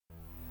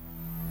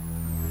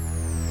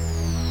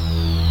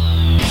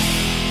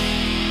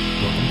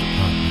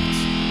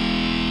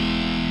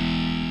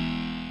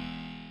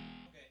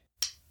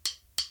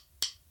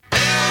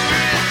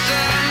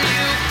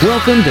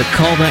Welcome to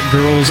Call That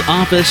Girl's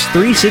Office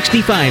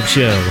 365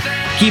 show.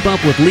 Keep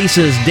up with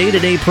Lisa's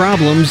day-to-day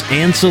problems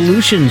and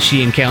solutions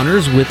she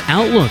encounters with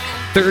Outlook,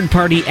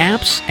 third-party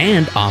apps,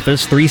 and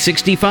Office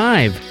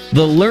 365.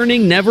 The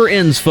learning never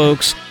ends,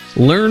 folks.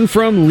 Learn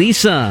from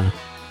Lisa.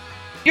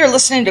 You're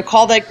listening to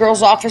Call That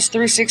Girl's Office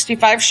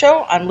 365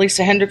 show. I'm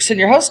Lisa Hendrickson,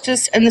 your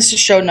hostess, and this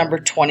is show number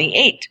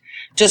 28.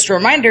 Just a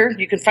reminder,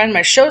 you can find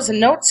my shows and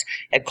notes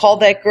at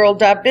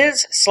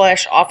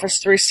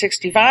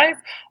callthatgirl.biz/office365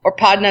 or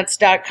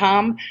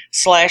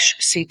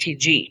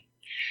podnuts.com/CTG.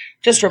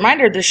 Just a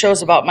reminder, this show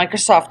is about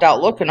Microsoft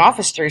Outlook and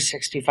Office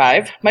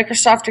 365,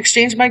 Microsoft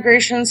Exchange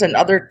migrations, and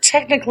other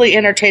technically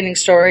entertaining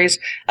stories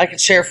I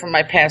could share from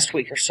my past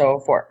week or so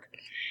of work.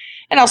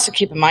 And also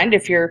keep in mind,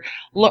 if you're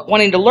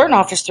wanting to learn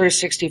Office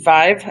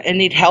 365 and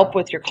need help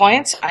with your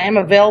clients, I am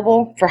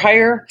available for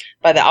hire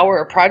by the hour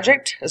or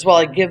project, as well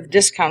as give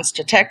discounts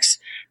to techs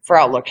for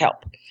Outlook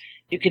help.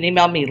 You can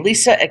email me,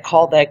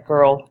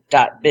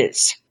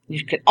 lisa@callthatgirl.biz.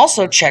 You can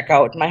also check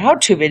out my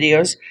how-to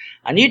videos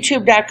on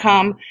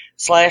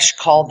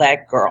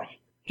youtube.com/callthatgirl.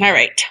 All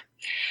right.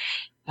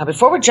 Now,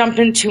 before we jump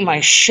into my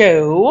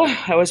show,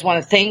 I always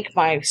want to thank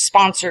my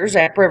sponsors,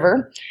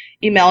 AppRiver,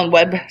 email and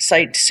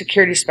website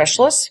security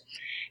specialists.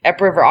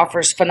 AppRiver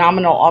offers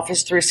phenomenal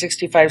Office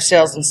 365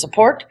 sales and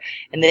support,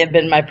 and they have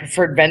been my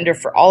preferred vendor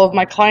for all of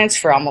my clients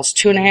for almost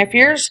 2.5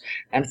 years.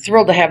 I'm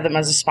thrilled to have them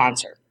as a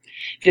sponsor.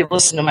 If you've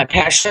listened to my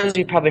past shows,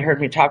 you probably heard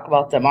me talk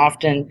about them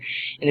often.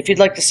 And if you'd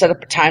like to set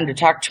up a time to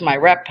talk to my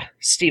rep,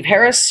 Steve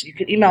Harris, you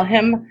can email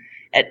him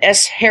at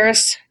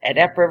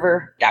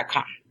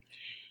sharris@appriver.com.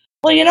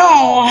 Well, you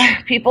know,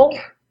 people,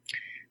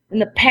 in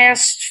the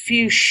past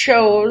few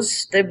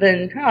shows, they've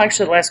been,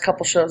 actually the last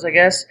couple shows, I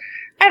guess,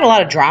 I had a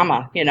lot of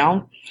drama, you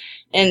know.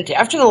 And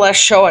after the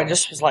last show, I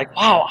just was like,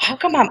 wow, how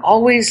come I'm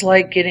always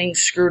like getting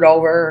screwed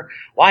over?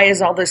 Why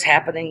is all this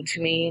happening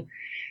to me?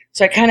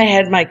 So I kind of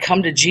had my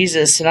come to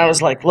Jesus, and I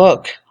was like,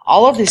 look,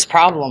 all of these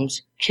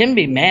problems can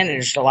be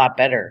managed a lot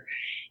better.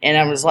 And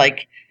I was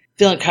like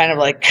feeling kind of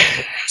like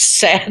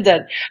sad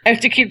that I have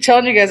to keep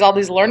telling you guys all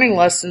these learning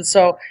lessons.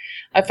 So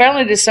I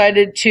finally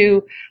decided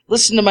to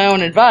listen to my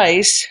own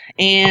advice.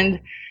 And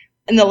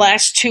in the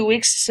last 2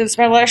 weeks since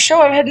my last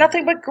show, I've had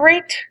nothing but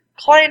great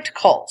client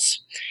calls.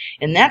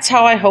 And that's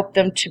how I hope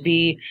them to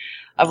be.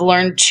 I've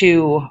learned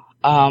to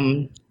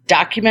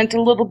document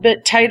a little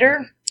bit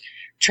tighter,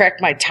 track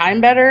my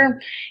time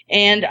better,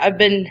 and I've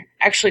been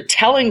actually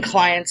telling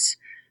clients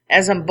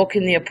as I'm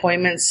booking the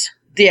appointments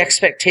the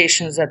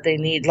expectations that they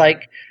need.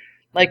 Like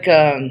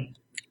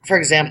for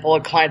example,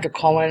 a client will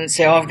call in and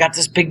say, "Oh, I've got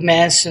this big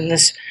mess and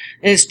this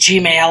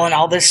Gmail and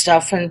all this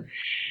stuff," and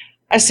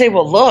I say,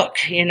 "Well,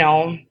 look, you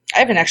know, I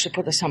haven't actually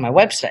put this on my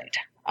website."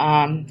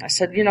 I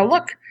said, "You know,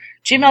 look,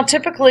 Gmail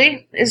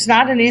typically is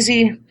not an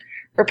easy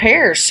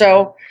repair,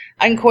 so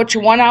I can quote you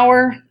 1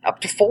 hour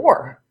up to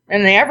 4,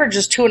 and the average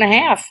is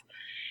 2.5.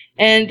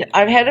 And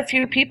I've had a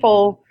few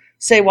people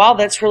say, wow,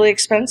 that's really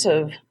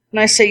expensive. And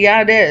I say,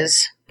 yeah, it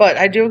is, but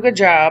I do a good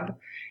job,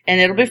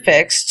 and it'll be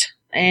fixed.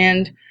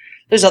 And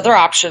there's other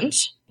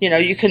options. You know,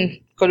 you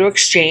can go to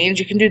Exchange,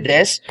 you can do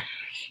this.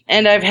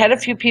 And I've had a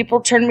few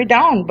people turn me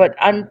down, but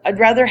I'd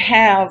rather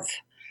have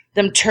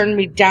them turn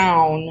me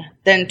down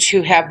than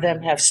to have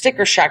them have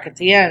sticker shock at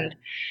the end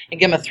and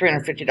give them a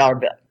 $350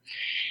 bill.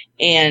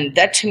 And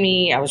that, to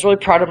me, I was really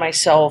proud of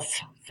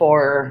myself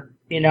for,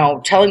 you know,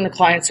 telling the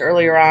clients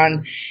earlier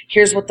on,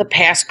 here's what the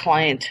past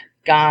client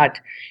got,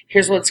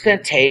 here's what it's going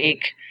to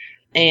take.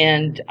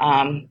 And, you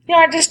know,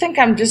 I just think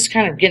I'm just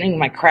kind of getting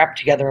my crap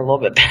together a little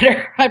bit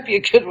better. Might be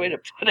a good way to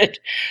put it.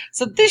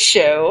 So this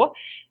show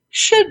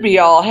should be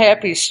all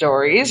happy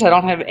stories. I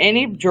don't have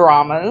any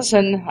dramas,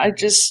 and I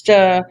just,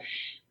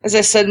 as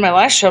I said in my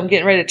last show, I'm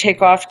getting ready to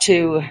take off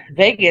to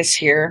Vegas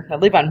here. I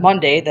leave on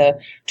Monday, the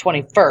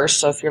 21st,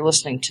 so if you're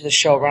listening to the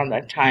show around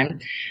that time,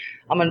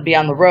 I'm going to be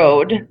on the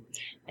road.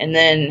 And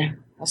then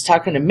I was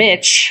talking to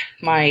Mitch,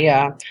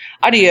 my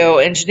audio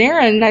engineer,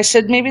 and I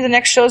said maybe the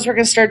next shows we're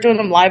going to start doing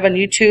them live on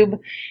YouTube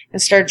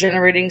and start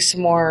generating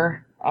some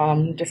more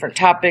different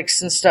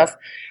topics and stuff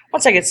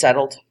once I get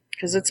settled,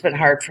 because it's been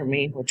hard for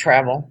me with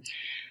travel.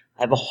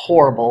 I have a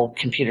horrible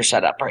computer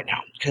setup right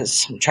now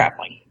because I'm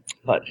traveling,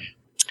 but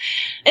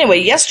anyway,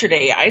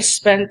 yesterday I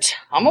spent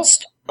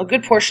almost a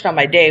good portion of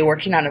my day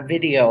working on a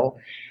video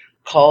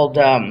called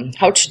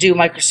How to Do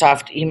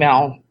Microsoft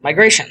Email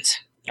Migrations,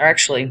 or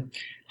actually,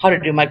 How to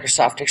Do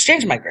Microsoft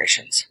Exchange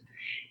Migrations.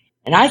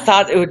 And I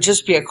thought it would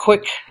just be a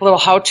quick little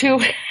how-to.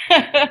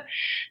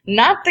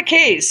 Not the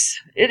case.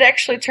 It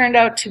actually turned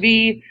out to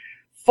be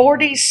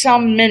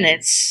 40-some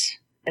minutes,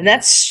 and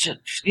that's,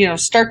 you know,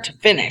 start to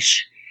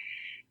finish.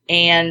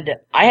 And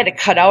I had to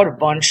cut out a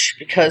bunch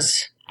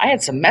because I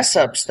had some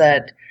mess-ups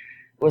that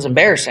was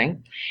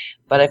embarrassing,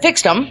 but I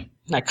fixed them,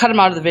 and I cut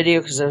them out of the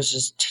video because it was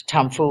just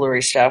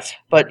tomfoolery stuff.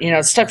 But, you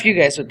know, stuff you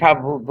guys would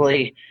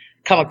probably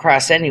come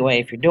across anyway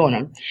if you're doing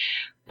them.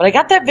 But I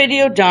got that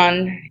video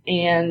done,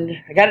 and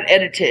I got it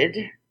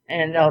edited,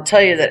 and I'll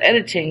tell you that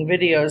editing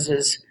videos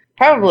is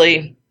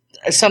probably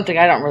something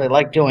I don't really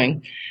like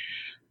doing,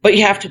 but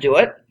you have to do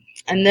it.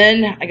 And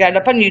then I got it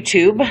up on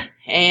YouTube,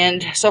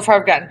 and so far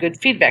I've gotten good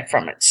feedback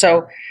from it.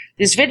 So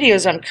these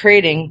videos I'm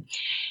creating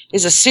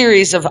is a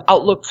series of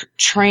Outlook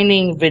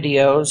training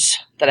videos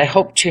that I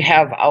hope to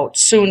have out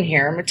soon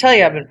here. I'm going to tell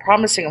you, I've been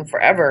promising them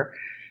forever,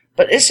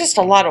 but it's just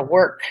a lot of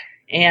work.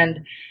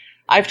 And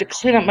I have to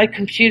clean up my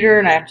computer,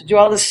 and I have to do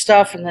all this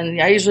stuff, and then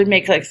I usually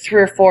make like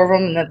 3 or 4 of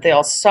them, and then they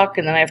all suck,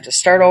 and then I have to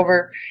start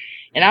over.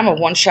 And I'm a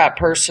one-shot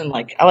person.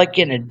 Like, I like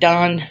getting it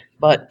done,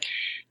 but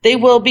they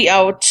will be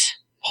out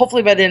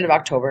hopefully by the end of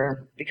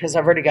October, because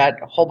I've already got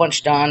a whole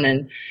bunch done,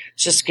 and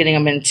it's just getting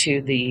them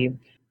into the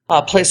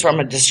place where I'm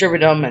going to distribute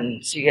them,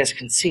 and so you guys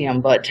can see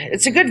them. But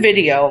it's a good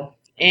video,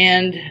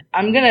 and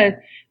I'm going to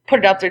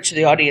put it out there to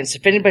the audience.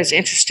 If anybody's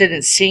interested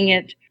in seeing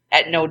it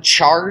at no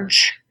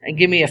charge and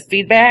give me a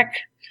feedback,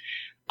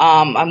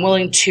 I'm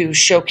willing to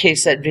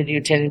showcase that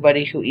video to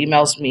anybody who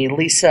emails me,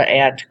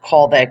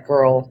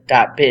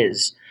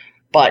 lisa@callthatgirl.biz.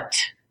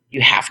 But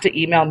you have to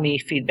email me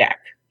feedback.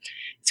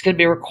 It's going to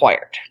be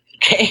required,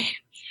 okay?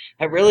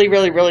 I really,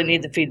 really, really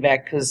need the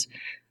feedback, because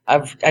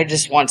I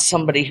just want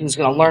somebody who's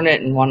going to learn it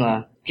and want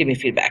to give me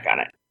feedback on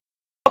it.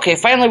 Okay,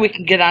 finally we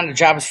can get on to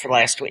jobs for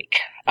last week.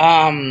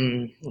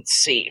 Let's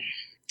see.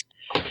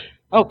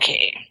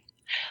 Okay,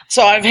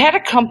 so I've had a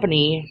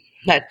company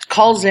that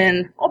calls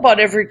in about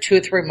every 2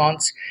 or 3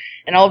 months,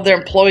 and all of their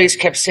employees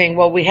kept saying,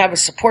 well, we have a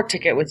support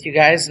ticket with you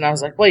guys. And I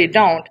was like, well, you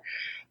don't,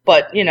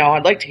 but,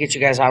 I'd like to get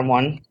you guys on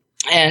one.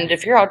 And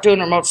if you're out doing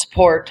remote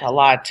support a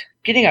lot,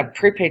 getting a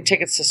prepaid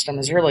ticket system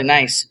is really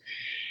nice.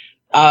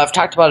 I've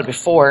talked about it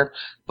before,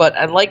 but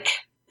I like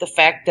the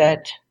fact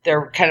that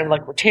they're kind of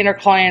like retainer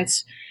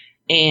clients,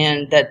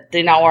 and that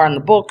they now are on the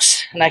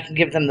books, and I can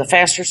give them the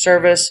faster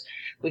service.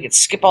 We could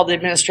skip all the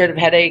administrative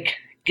headache,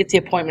 get the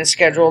appointment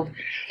scheduled.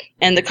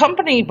 And the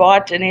company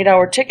bought an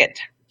 8-hour ticket.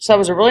 So that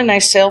was a really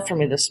nice sale for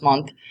me this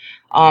month.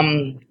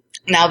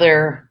 Now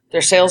they're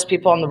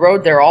salespeople on the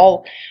road. They're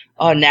all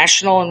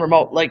national and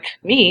remote like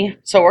me.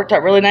 So it worked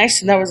out really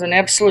nice, and that was an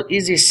absolute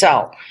easy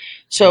sell.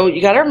 So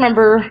you got to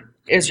remember,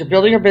 as you're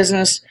building your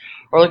business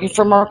or looking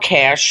for more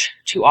cash,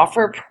 to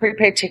offer a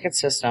prepaid ticket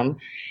system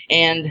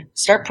and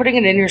start putting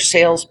it in your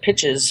sales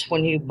pitches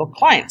when you book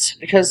clients,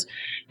 because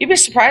you'd be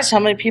surprised how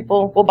many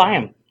people will buy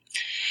them.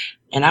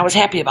 And I was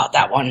happy about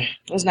that one.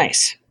 It was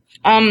nice.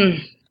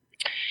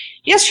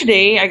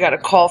 Yesterday I got a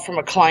call from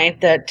a client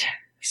that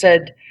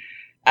said,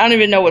 I don't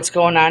even know what's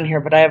going on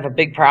here, but I have a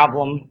big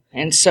problem.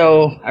 And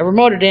so I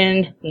remoted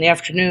in the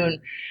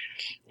afternoon,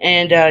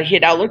 and he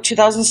had Outlook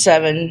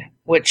 2007,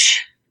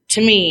 which to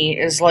me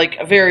is like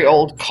a very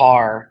old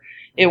car.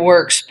 It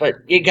works, but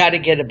you got to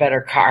get a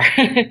better car.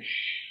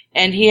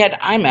 And he had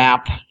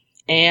IMAP,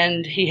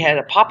 and he had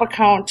a POP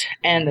account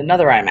and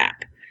another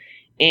IMAP.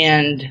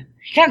 And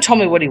he kind of told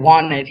me what he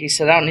wanted. He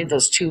said, I don't need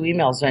those 2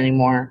 emails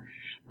anymore,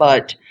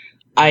 but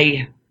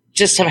I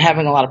just am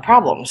having a lot of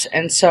problems.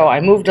 And so I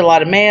moved a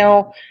lot of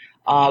mail,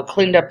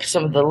 cleaned up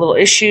some of the little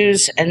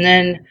issues, and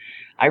then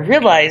I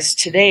realized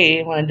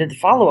today when I did the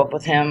follow-up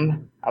with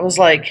him, I was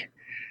like,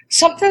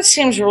 something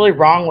seems really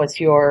wrong with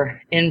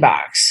your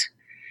inbox.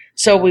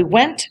 So we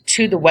went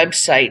to the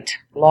website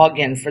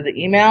login for the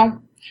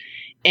email,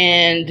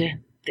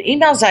 and the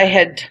emails I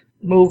had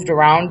moved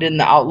around in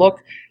the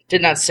Outlook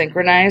did not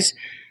synchronize.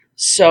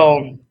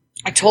 So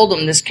I told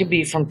him this could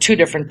be from 2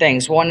 different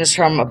things. One is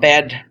from a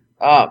bad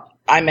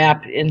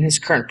IMAP in his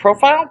current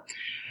profile,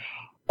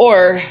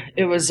 or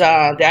it was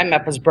the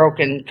IMAP was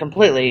broken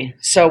completely.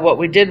 So what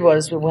we did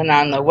was we went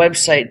on the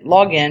website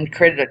login,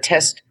 created a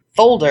test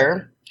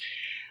folder.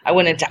 I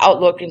went into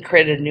Outlook and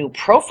created a new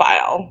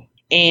profile,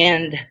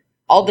 and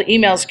all the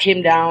emails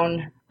came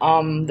down.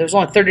 There was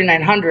only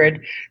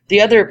 3,900.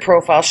 The other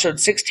profile showed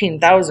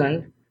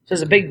 16,000. So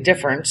there's a big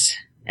difference.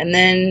 And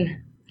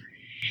then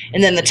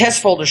the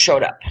test folder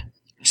showed up.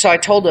 So I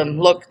told him,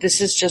 look,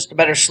 this is just a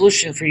better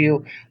solution for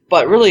you,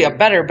 but really a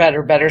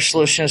better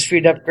solution is for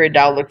you to upgrade to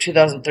Outlook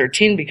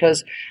 2013,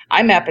 because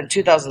IMAP in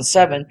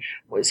 2007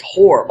 was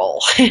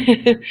horrible.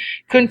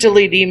 Couldn't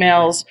delete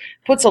emails,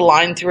 puts a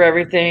line through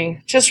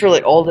everything, just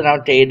really old and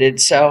outdated.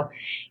 So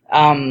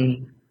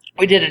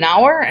we did an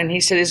hour, and he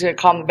said he's going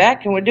to call me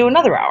back, and we'd do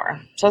another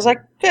hour. So I was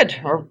like, good.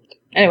 Or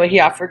anyway, he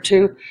offered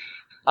to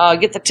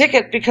get the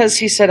ticket, because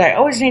he said, I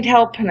always need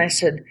help. And I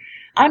said,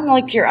 I'm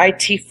like your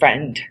IT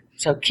friend,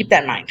 so keep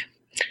that in mind.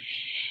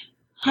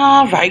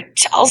 All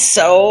right.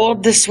 Also,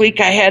 this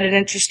week I had an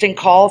interesting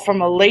call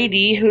from a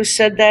lady who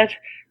said that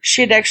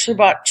she had actually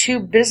bought 2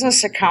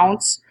 business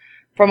accounts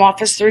from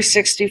Office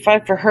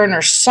 365 for her and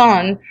her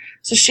son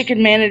so she could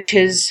manage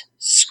his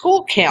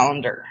school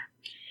calendar.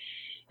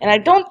 And I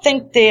don't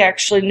think they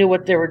actually knew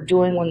what they were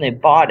doing when they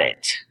bought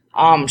it.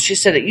 She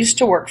said it used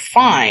to work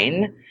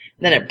fine,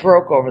 then it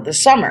broke over the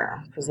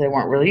summer because they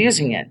weren't really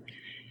using it.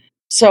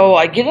 So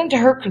I get into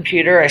her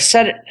computer, I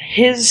set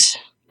his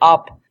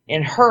up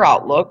in her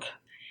Outlook,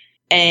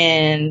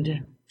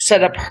 and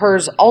set up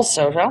hers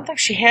also. I don't think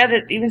she had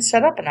it even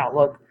set up in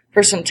Outlook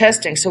for some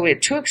testing. So we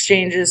had 2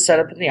 exchanges set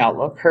up in the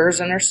Outlook,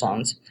 hers and her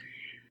son's.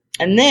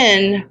 And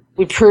then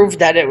we proved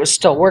that it was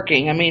still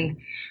working. I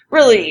mean,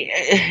 really,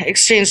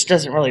 Exchange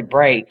doesn't really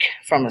break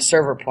from a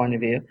server point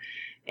of view.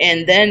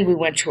 And then we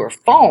went to her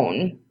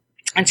phone,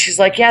 and she's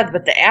like, yeah,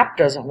 but the app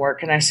doesn't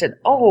work. And I said,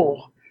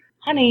 oh,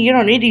 honey, you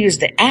don't need to use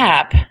the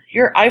app.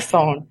 Your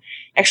iPhone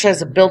actually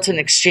has a built-in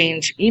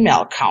Exchange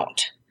email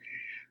account.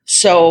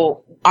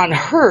 So on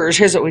hers,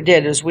 here's what we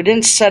did, is we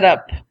didn't set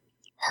up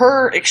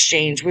her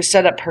Exchange, we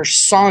set up her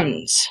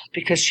son's,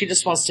 because she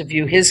just wants to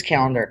view his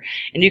calendar.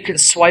 And you can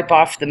swipe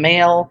off the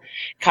mail,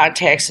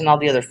 contacts, and all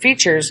the other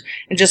features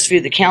and just view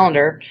the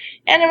calendar.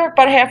 And in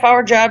about a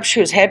half-hour job, she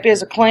was happy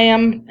as a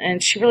clam,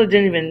 and she really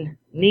didn't even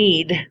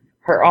need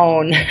her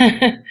own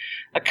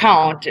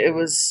account. It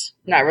was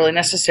not really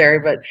necessary,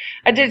 but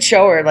I did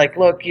show her, like,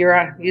 look,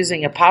 you're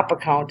using a POP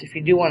account. If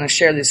you do want to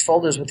share these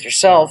folders with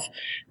yourself,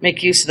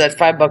 make use of that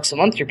 $5 a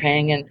month you're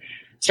paying and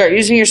start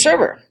using your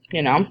server,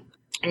 you know.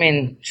 I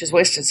mean, she's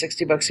wasting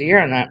 $60 a year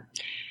on that.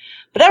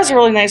 But that was a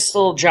really nice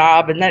little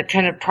job, and that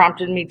kind of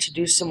prompted me to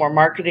do some more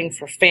marketing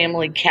for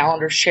family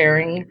calendar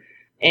sharing.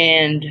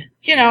 And,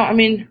 you know, I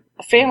mean,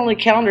 a family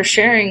calendar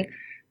sharing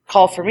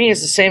call for me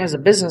is the same as a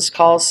business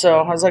call, so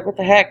I was like, what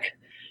the heck,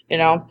 you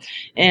know?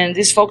 And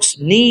these folks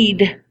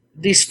need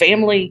these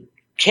family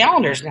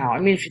calendars now. I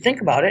mean, if you think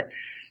about it,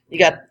 you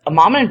got a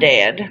mom and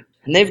dad,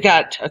 and they've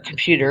got a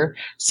computer,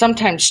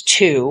 sometimes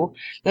two,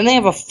 then they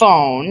have a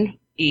phone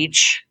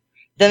each,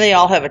 then they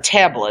all have a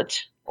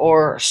tablet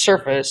or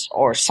Surface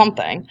or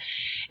something,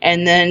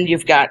 and then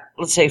you've got,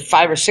 let's say,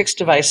 5 or 6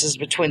 devices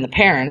between the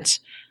parents,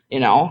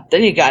 you know,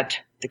 then you got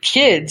the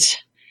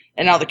kids,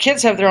 and now the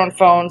kids have their own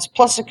phones,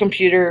 plus a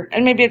computer,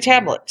 and maybe a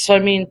tablet. So, I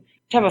mean,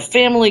 to have a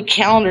family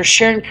calendar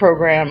sharing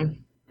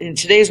program in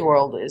today's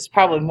world is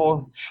probably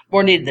more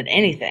needed than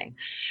anything,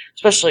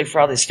 especially for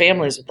all these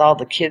families with all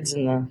the kids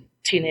and the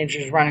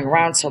teenagers running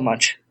around so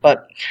much.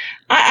 But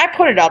I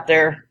put it out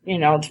there, you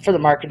know, for the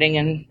marketing,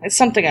 and it's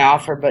something I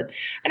offer, but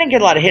I didn't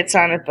get a lot of hits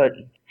on it. But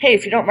hey,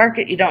 if you don't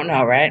market, you don't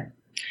know, right?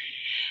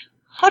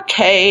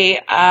 Okay,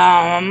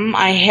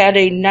 I had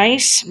a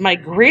nice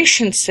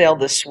migration sale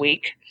this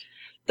week.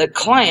 The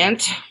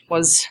client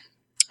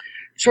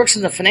she works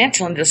in the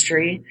financial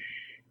industry,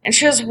 and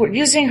she was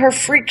using her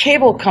free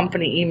cable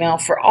company email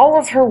for all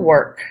of her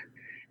work.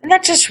 And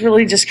that just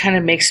really just kind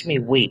of makes me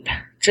weep,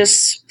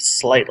 just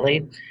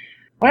slightly.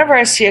 Whenever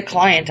I see a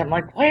client, I'm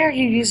like, why are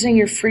you using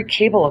your free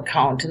cable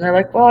account? And they're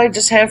like, well, I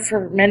just have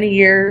for many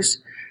years.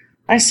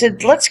 I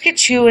said, let's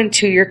get you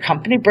into your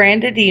company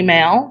branded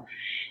email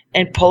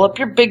and pull up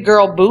your big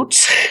girl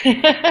boots.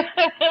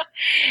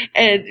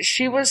 And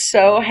she was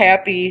so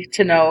happy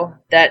to know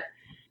that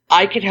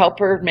I could help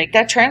her make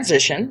that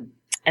transition.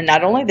 And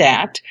not only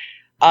that,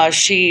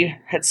 she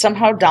had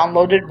somehow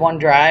downloaded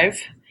OneDrive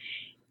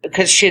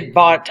because she had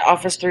bought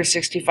Office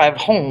 365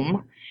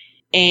 Home,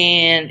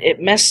 and it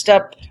messed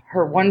up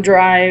her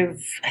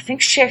OneDrive. I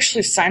think she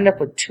actually signed up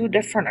with 2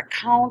 different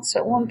accounts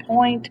at one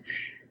point.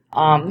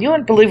 You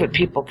wouldn't believe what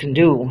people can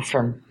do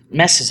for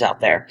messes out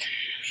there.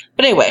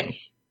 But anyway,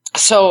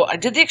 so I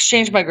did the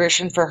Exchange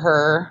migration for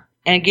her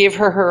and gave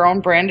her her own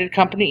branded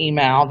company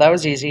email. That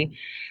was easy.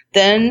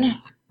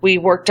 Then we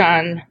worked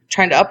on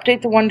trying to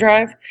update the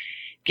OneDrive,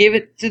 gave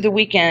it through the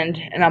weekend,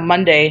 and on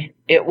Monday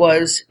it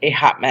was a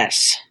hot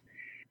mess.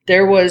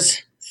 There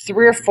was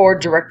 3 or 4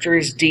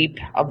 directories deep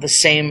of the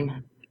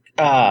same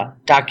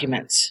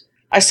documents.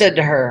 I said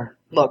to her,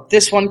 look,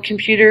 this one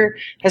computer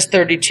has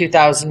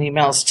 32,000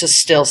 emails to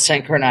still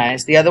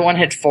synchronize. The other one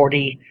had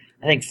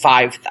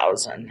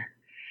 5,000.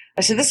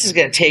 I said, this is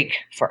going to take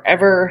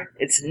forever.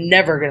 It's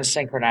never going to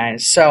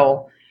synchronize.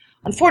 So,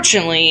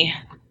 fortunately,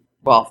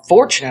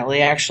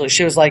 actually,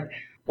 she was like,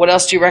 what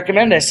else do you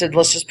recommend? I said,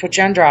 let's just put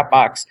you on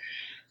Dropbox.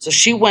 So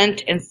she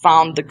went and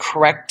found the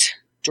correct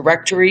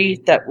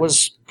directory that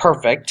was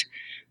perfect.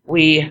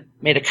 We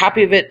made a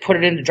copy of it, put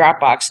it into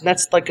Dropbox, and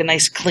that's like a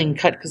nice clean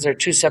cut because they're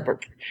 2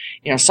 separate,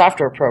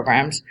 software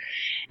programs.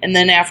 And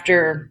then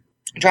after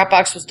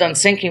Dropbox was done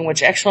syncing,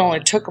 which actually only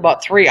took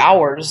about 3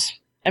 hours,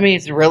 I mean,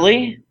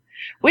 really?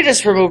 We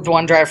just removed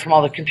OneDrive from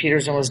all the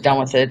computers and was done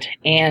with it.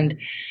 And,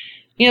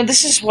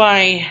 this is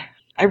why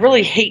I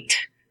really hate,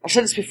 I've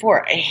said this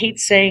before, I hate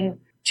saying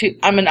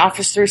I'm an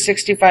Office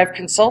 365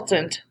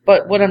 consultant,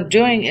 but what I'm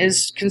doing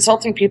is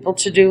consulting people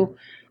to do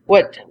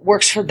what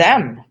works for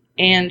them.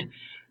 And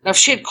now, if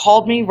she had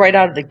called me right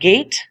out of the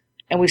gate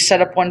and we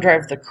set up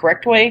OneDrive the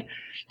correct way,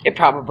 it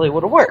probably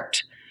would have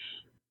worked.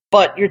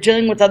 But you're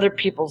dealing with other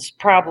people's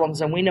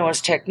problems, and we know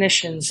as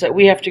technicians that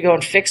we have to go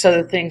and fix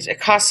other things. It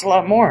costs a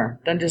lot more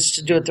than just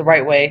to do it the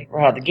right way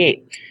right out of the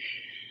gate.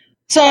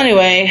 So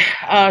anyway,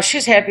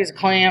 she's happy as a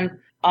clam.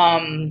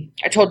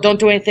 I told her, don't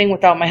do anything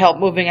without my help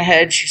moving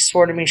ahead. She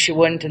swore to me she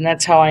wouldn't, and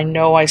that's how I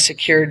know I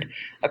secured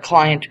a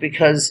client,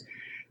 because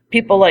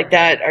people like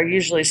that are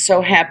usually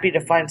so happy to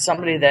find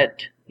somebody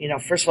that,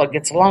 first of all,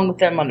 gets along with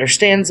them,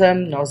 understands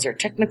them, knows their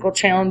technical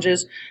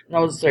challenges,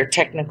 knows their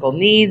technical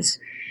needs.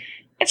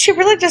 And she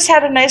really just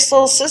had a nice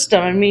little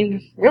system. I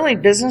mean, really,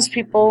 business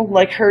people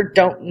like her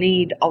don't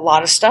need a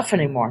lot of stuff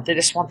anymore. They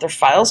just want their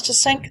files to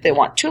sync. They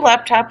want 2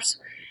 laptops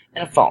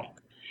and a phone.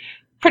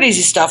 Pretty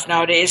easy stuff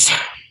nowadays.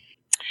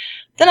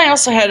 Then I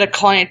also had a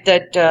client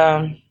that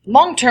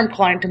long-term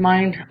client of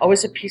mine,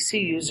 always a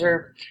PC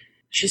user,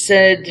 she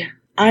said,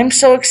 I'm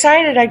so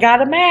excited I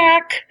got a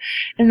Mac.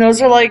 And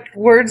those are like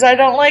words I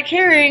don't like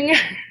hearing.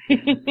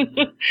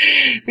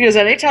 Because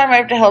anytime I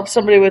have to help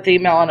somebody with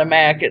email on a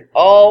Mac, it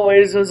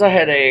always is a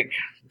headache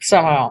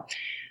somehow.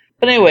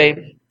 But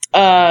anyway,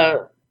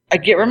 I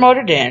get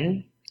remoted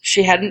in.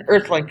 She had an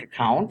Earthlink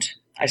account.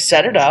 I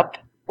set it up.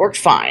 Worked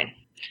fine.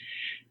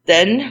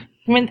 Then,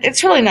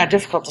 it's really not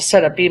difficult to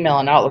set up email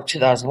in Outlook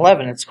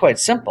 2011. It's quite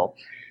simple.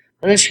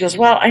 And then she goes,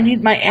 well, I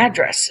need my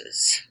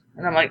addresses.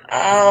 And I'm like,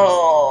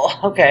 oh,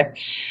 okay.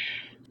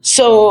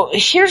 So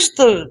here's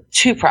the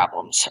two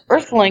problems.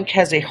 Earthlink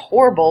has a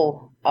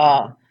horrible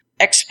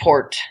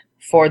export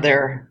for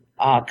their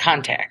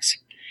contacts.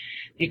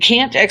 You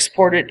can't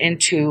export it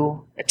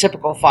into a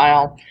typical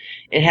file.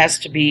 It has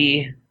to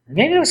be,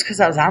 maybe it was because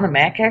I was on a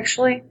Mac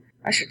actually.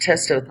 I should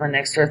test it with my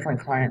next Earthlink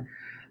client.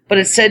 But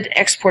it said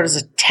export as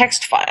a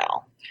text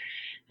file.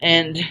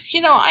 And,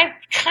 I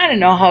kind of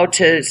know how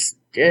to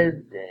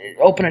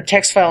open a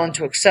text file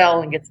into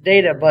Excel and get the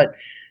data, but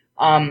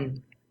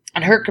on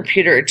her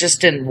computer it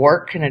just didn't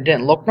work and it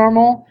didn't look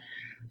normal.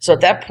 So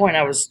at that point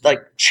I was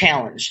like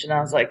challenged, and I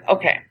was like,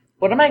 okay,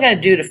 what am I going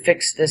to do to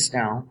fix this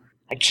now?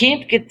 I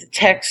can't get the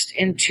text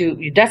into,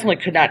 you definitely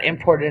could not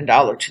import it into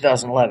Outlook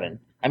 2011.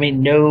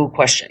 No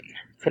question.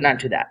 Could not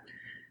do that.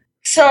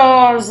 So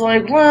I was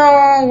like,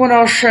 well, what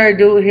else should I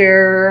do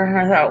here? And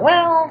I thought,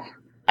 well,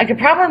 I could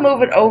probably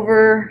move it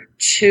over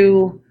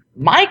to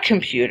my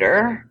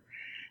computer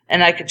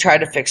and I could try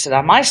to fix it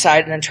on my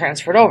side and then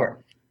transfer it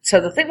over. So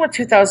the thing with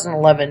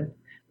 2011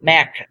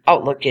 Mac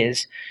Outlook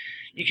is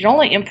you can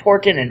only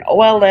import in an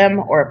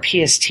OLM or a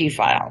PST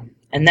file.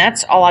 And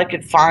that's all I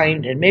could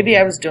find. And maybe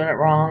I was doing it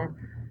wrong.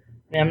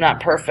 I'm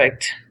not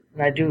perfect.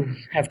 And I do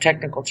have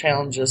technical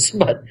challenges.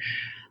 But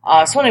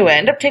so anyway, I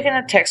ended up taking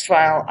a text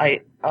file.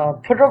 I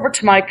put it over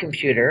to my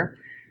computer.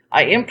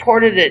 I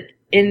imported it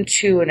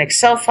into an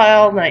Excel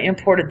file. Then I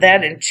imported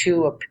that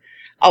into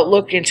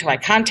Outlook into my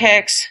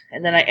contacts.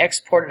 And then I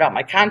exported out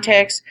my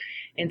contacts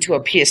into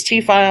a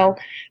PST file.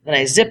 Then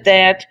I zipped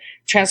that,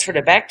 transferred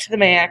it back to the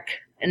Mac,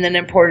 and then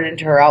imported it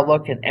into her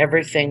Outlook, and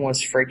everything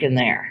was freaking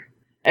there.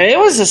 It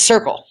was a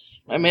circle.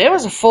 It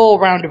was a full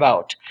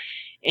roundabout.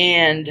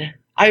 And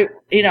I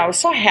was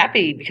so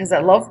happy because I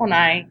love when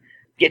I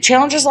get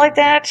challenges like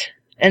that.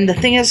 And the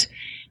thing is,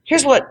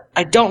 here's what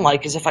I don't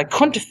like is if I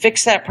couldn't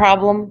fix that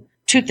problem,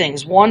 two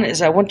things. One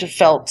is I wouldn't have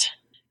felt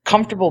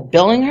comfortable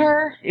billing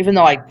her, even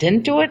though I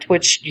didn't do it,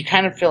 which you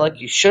kind of feel like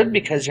you should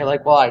because you're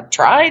like, well, I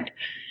tried.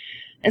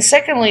 And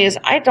secondly is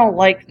I don't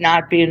like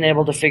not being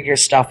able to figure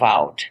stuff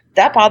out.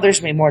 That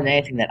bothers me more than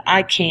anything, that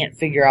I can't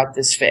figure out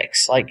this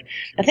fix. Like,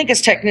 I think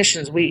as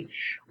technicians, we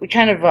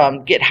kind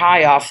of get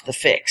high off the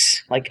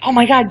fix. Like, oh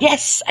my God,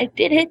 yes, I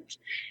did it.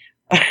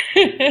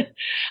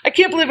 I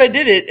can't believe I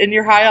did it. And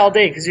you're high all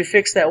day because you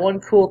fixed that one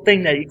cool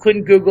thing that you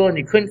couldn't Google and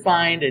you couldn't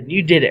find, and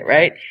you did it,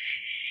 right?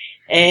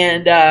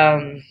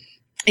 And,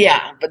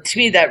 yeah, but to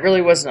me, that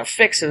really wasn't a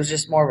fix. It was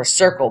just more of a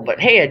circle. But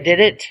hey, I did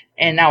it.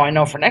 And now I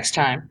know for next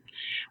time,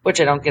 which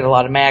I don't get a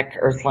lot of Mac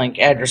Earthlink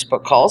address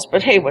book calls,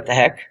 but hey, what the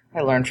heck? I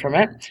learned from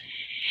it.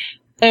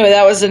 Anyway,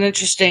 that was an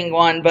interesting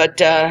one,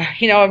 but,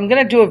 I'm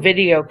going to do a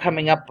video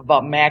coming up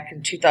about Mac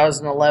in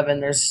 2011.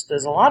 There's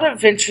a lot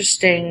of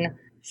interesting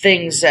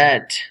things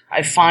that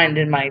I find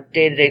in my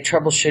day-to-day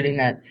troubleshooting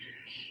that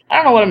I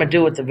don't know what I'm going to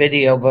do with the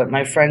video, but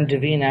my friend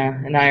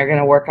Davina and I are going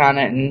to work on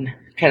it and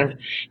kind of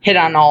hit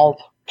on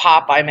all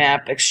POP,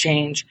 IMAP,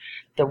 Exchange,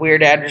 the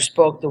weird address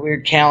book, the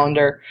weird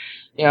calendar,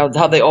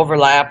 how they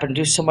overlap and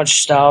do so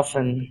much stuff,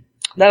 and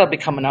that'll be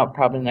coming out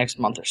probably next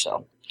month or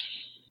so.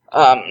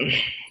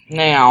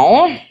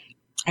 Now,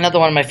 another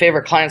one of my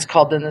favorite clients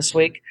called in this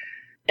week,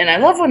 and I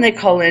love when they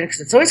call in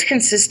because it's always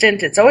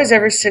consistent, it's always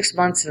every 6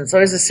 months, and it's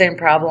always the same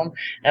problem.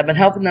 And I've been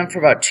helping them for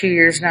about 2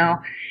 years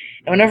now,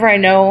 and whenever I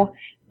know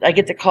I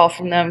get the call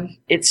from them,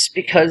 it's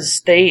because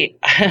they're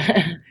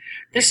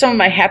some of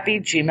my happy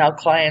Gmail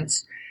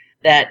clients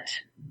that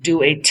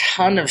do a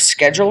ton of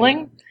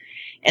scheduling.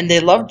 And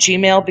they love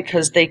Gmail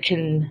because they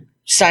can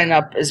sign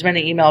up as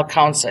many email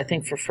accounts, I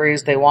think, for free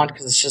as they want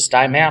because it's just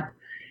IMAP.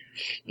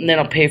 And they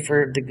don't pay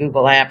for the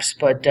Google apps.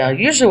 But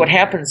usually what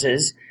happens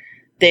is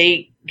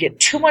they get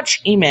too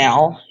much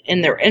email in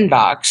their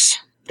inbox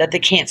that they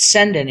can't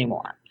send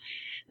anymore.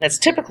 That's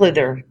typically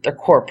their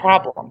core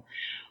problem.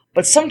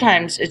 But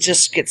sometimes it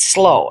just gets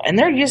slow. And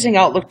they're using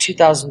Outlook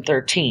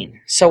 2013.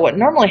 So what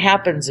normally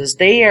happens is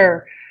they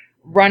are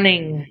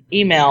running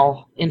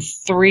email in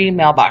 3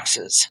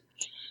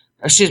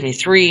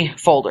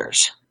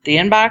 folders. The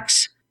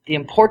inbox, the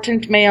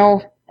important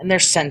mail, and their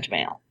sent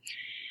mail.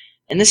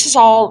 And this is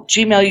all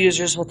Gmail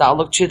users with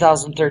Outlook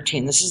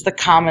 2013. This is the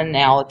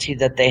commonality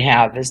that they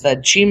have, is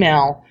that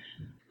Gmail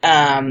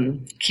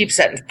keeps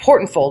that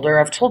important folder.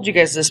 I've told you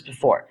guys this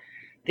before.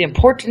 The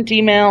important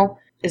email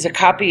is a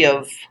copy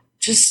of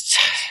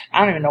I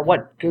don't even know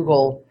what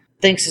Google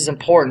thinks is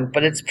important,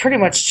 but it's pretty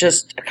much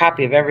just a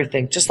copy of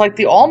everything. Just like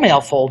the all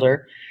mail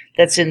folder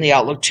that's in the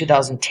Outlook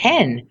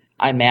 2010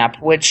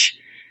 IMAP, which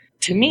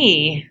to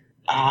me,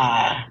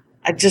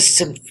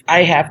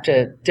 I have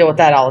to deal with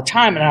that all the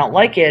time, and I don't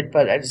like it,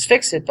 but I just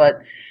fix it.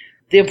 But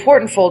the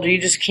important folder, you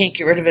just can't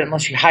get rid of it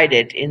unless you hide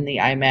it in the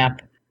IMAP.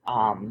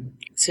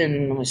 It's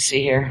in, let me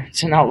see here,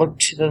 it's in Outlook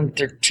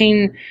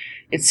 2013.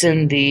 It's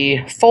in the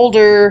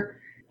folder,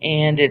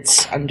 and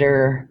it's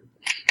under,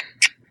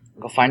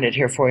 I'll go find it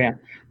here for you.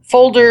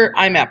 Folder,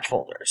 IMAP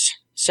folders.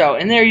 So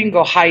in there you can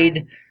go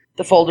hide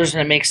the folders,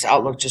 and it makes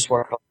Outlook just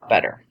work a lot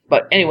better.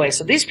 But anyway,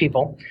 so these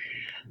people,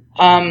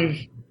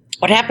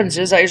 what happens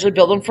is I usually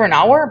bill them for an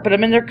hour, but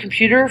I'm in their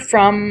computer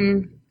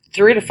from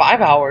 3 to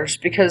 5 hours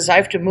because I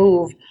have to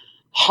move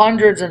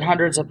hundreds and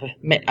hundreds of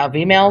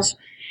emails,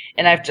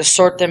 and I have to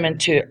sort them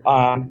into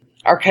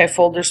archive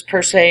folders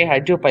per se. I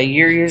do it by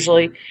year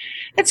usually.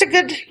 It's a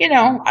good,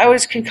 I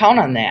always can count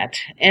on that.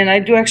 And I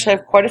do actually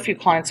have quite a few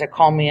clients that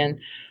call me in,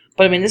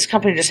 but I mean, this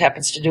company just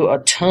happens to do a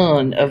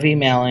ton of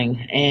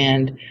emailing,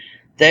 and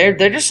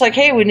they're just like,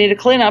 hey, we need a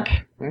cleanup,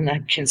 and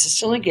I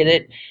consistently get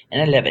it,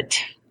 and I love it.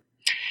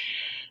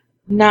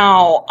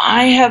 Now,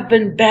 I have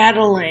been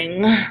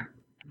battling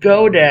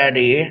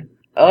GoDaddy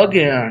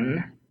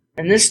again,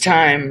 and this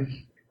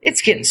time,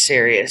 it's getting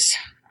serious.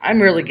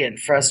 I'm really getting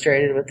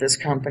frustrated with this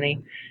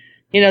company.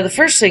 The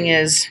first thing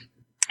is,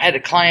 I had a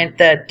client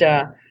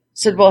that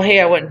said, well, hey,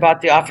 I went and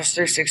bought the Office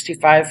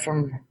 365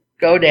 from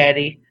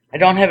GoDaddy. I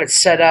don't have it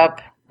set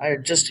up.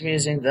 I'm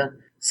using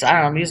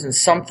I'm using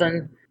something.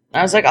 And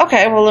I was like,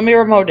 okay, well, let me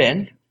remote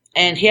in.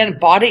 And he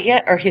hadn't bought it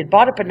yet, or he had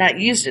bought it but not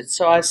used it.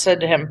 So I said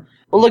to him,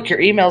 well, look, your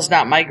email's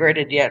not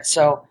migrated yet,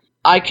 so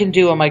I can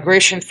do a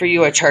migration for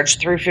you. I charge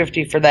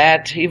 $350 for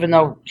that. Even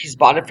though he's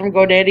bought it from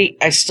GoDaddy,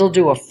 I still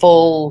do a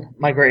full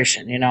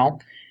migration,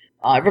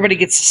 Everybody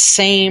gets the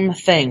same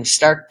thing,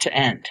 start to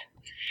end.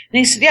 And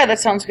he said, yeah, that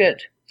sounds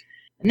good.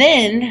 And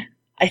then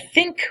I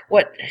think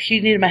what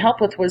he needed my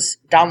help with was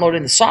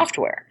downloading the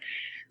software.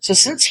 So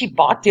since he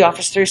bought the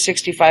Office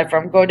 365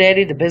 from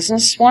GoDaddy, the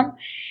business one,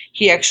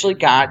 he actually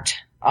got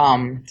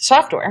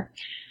software,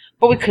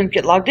 but we couldn't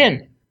get logged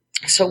in.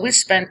 So we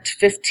spent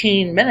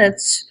 15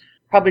 minutes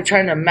probably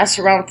trying to mess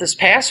around with this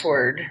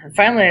password. And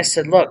finally I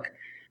said, look,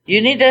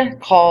 you need to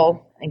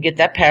call and get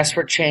that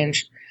password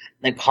changed,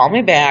 then call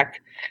me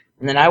back,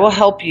 and then I will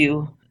help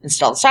you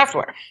install the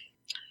software.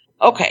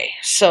 Okay,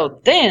 so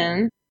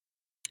then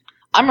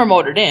I'm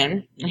remoted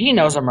in, and he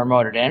knows I'm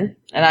remoted in,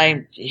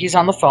 and he's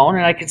on the phone,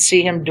 and I could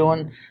see him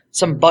doing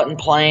some button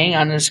playing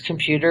on his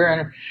computer.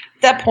 And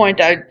at that point,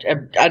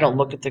 I don't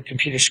look at the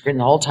computer screen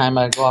the whole time.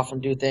 I go off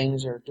and do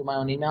things or do my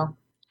own email.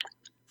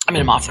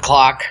 I'm off the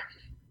clock.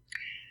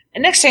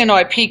 And next thing I know,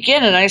 I peek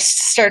in, and I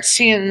start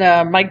seeing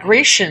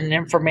migration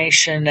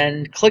information,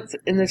 and click,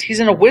 and he's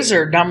in a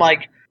wizard, and I'm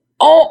like,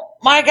 oh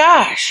my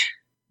gosh,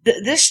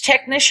 this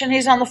technician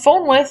he's on the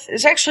phone with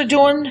is actually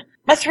doing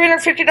my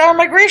 $350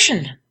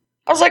 migration.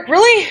 I was like,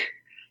 really?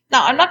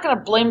 Now, I'm not going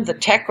to blame the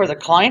tech or the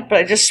client, but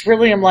I just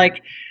really am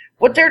like,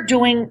 what they're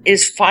doing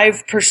is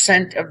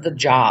 5% of the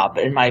job,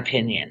 in my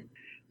opinion.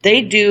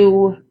 They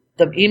do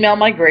the email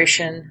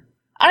migration.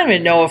 I don't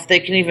even know if they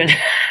can even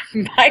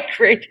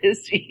migrate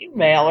his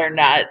email or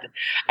not.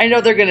 I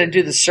know they're going to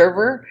do the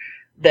server,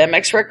 the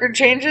MX record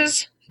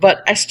changes,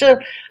 but I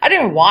didn't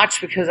even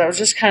watch because I was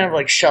just kind of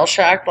like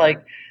shell-shocked,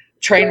 like,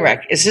 train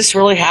wreck. Is this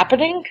really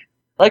happening?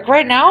 Like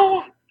right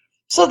now?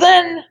 So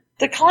then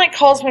the client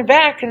calls me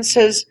back and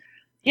says,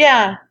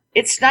 yeah,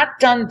 it's not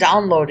done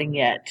downloading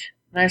yet.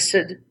 And I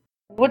said,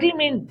 what do you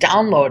mean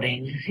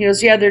downloading? He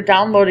goes, yeah, they're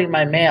downloading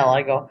my mail.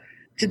 I go,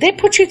 did they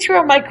put you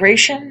through a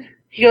migration?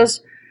 He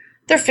goes,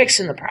 they're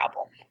fixing the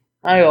problem.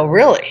 I go,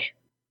 really?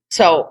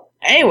 So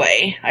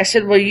anyway, I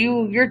said, well,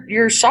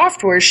 your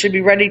software should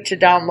be ready to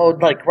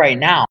download like right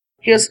now.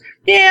 He goes,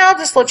 yeah, I'll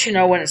just let you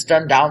know when it's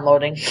done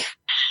downloading.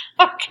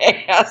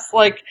 Okay, I was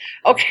like,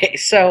 okay,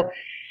 so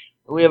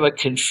we have a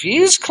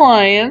confused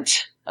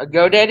client, a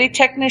GoDaddy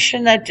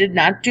technician that did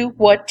not do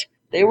what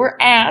they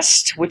were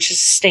asked, which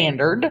is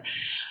standard.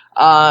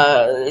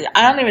 I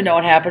don't even know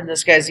what happened to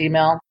this guy's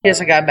email. He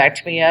hasn't gotten back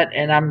to me yet,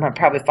 and I'm going to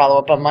probably follow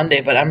up on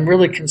Monday, but I'm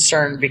really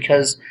concerned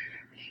because,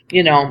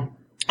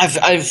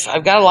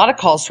 I've got a lot of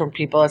calls from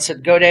people that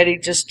said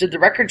GoDaddy just did the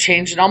record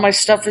change and all my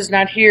stuff is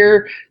not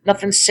here,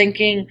 nothing's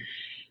syncing.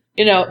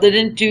 They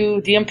didn't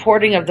do the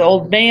importing of the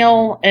old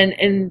mail, and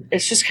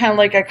it's just kind of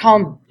like I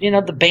call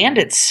them, the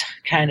bandits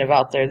kind of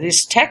out there.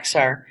 These techs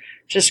are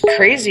just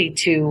crazy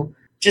to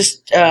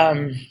just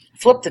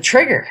flip the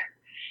trigger.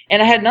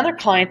 And I had another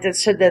client that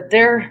said that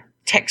their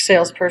tech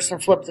salesperson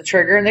flipped the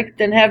trigger and they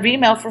didn't have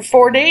email for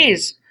 4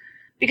 days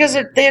because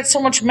they had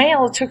so much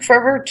mail, it took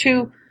forever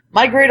to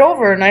migrate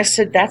over. And I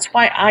said, that's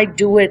why I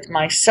do it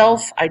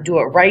myself. I do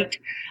it right.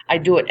 I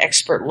do it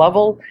expert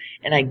level,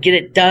 and I get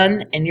it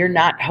done, and you're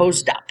not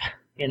hosed up,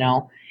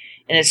 And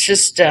it's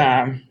just,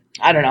 I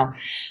don't know.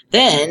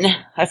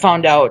 Then I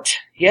found out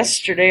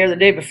yesterday or the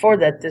day before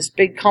that this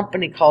big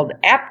company called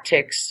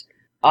Aptix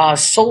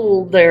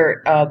sold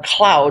their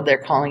cloud, they're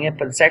calling it,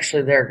 but it's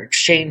actually their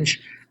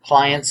exchange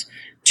clients,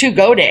 to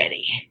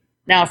GoDaddy.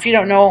 Now, if you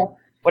don't know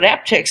what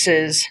Aptix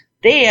is,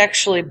 they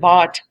actually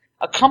bought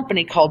a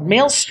company called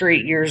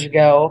MailStreet years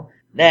ago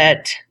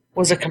that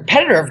was a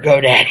competitor of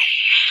GoDaddy.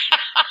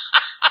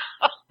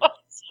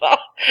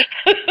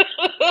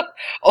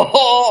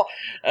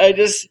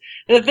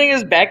 The thing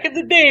is, back in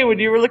the day when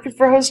you were looking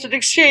for hosted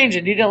exchange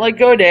and you didn't like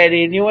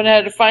GoDaddy and you went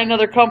out to find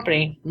another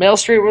company,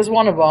 MailStreet was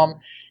one of them.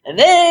 And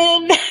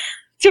then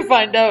to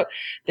find out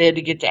they had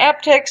to get to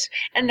Aptex,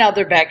 and now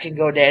they're back in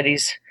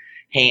GoDaddy's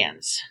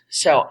hands.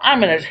 So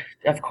I'm going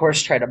to, of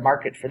course, try to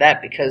market for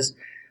that, because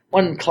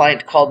one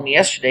client called me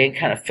yesterday and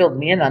kind of filled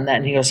me in on that.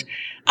 And he goes,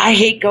 I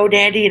hate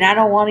GoDaddy and I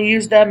don't want to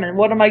use them. And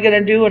what am I going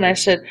to do? And I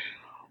said,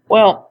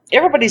 well,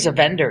 everybody's a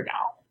vendor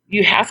now.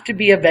 You have to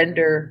be a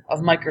vendor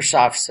of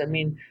Microsoft's. I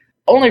mean,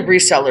 only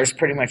resellers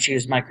pretty much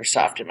use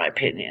Microsoft, in my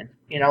opinion.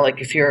 You know, like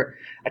if you're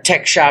a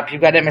tech shop,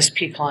 you've got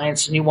MSP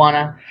clients and you want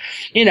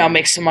to,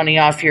 make some money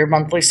off your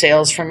monthly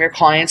sales from your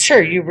clients.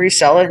 Sure, you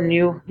resell it and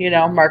you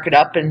mark it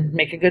up and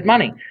make a good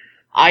money.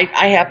 I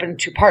happen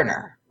to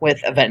partner with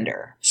a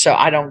vendor, so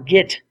I don't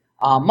get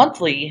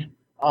monthly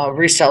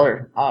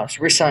reselling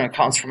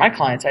accounts for my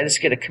clients. I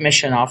just get a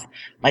commission off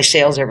my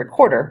sales every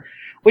quarter,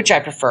 which I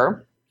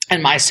prefer.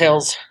 And my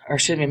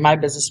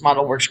business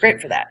model works great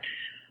for that.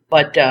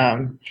 But,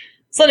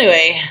 so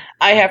anyway,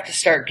 I have to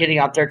start getting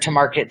out there to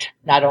market,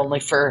 not only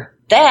for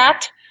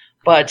that,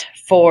 but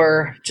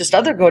for just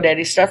other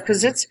GoDaddy stuff,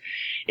 because it's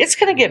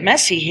going to get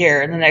messy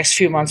here in the next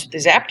few months with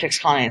these Aptex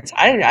clients.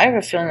 I have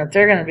a feeling that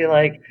they're going to be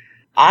like,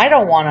 I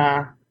don't want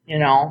to,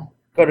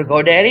 go to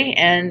GoDaddy,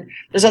 and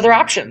there's other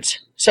options.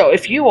 So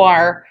if you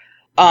are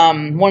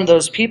one of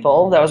those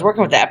people that was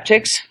working with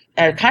Aptex,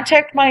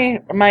 contact my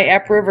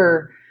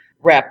AppRiver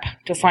rep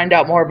to find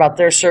out more about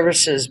their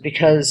services,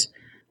 because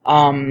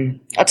I'll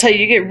tell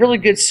you get really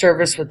good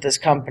service with this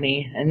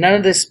company, and none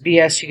of this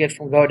BS you get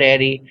from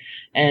GoDaddy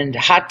and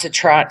hot to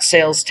trot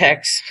sales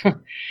techs.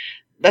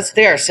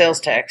 They are sales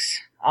techs.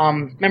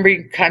 Remember,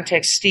 you can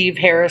contact Steve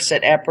Harris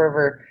at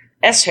AppRiver,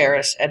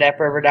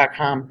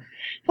 sharris@appriver.com.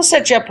 He'll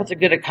set you up with a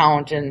good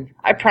account, and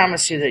I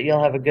promise you that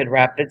you'll have a good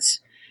rep.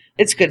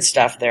 It's good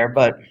stuff there.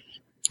 But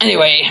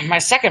anyway, my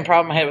second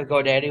problem I had with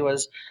GoDaddy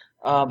was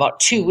about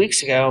 2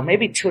 weeks ago,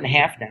 maybe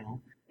 2.5 now.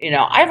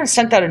 I haven't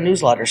sent out a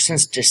newsletter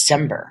since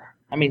December.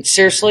 I mean,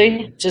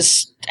 seriously,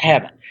 just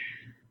haven't.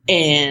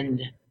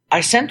 And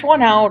I sent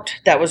one out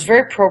that was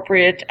very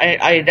appropriate.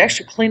 I had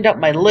actually cleaned up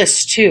my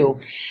list, too.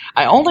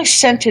 I only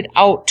sent it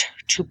out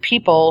to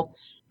people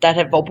that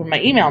have opened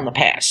my email in the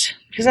past.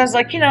 Because I was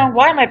like,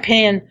 why am I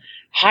paying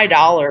high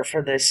dollar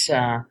for this,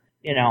 for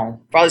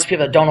all these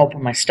people that don't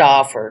open my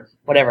stuff or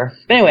whatever.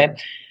 But anyway,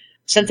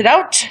 sent it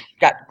out,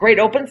 got great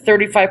open,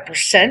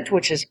 35%,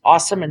 which is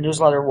awesome in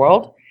newsletter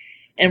world.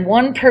 And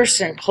one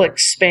person clicked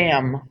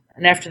spam.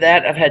 And after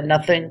that, I've had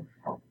nothing,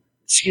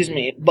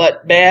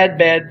 but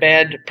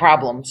bad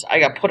problems. I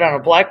got put on a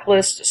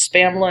blacklist, a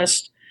spam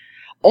list,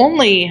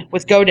 only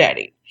with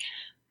GoDaddy.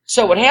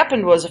 So what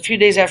happened was, a few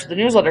days after the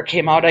newsletter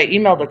came out, I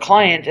emailed a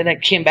client, and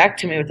it came back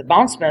to me with a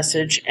bounce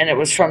message, and it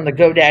was from the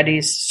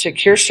GoDaddy's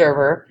secure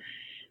server.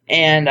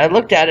 And I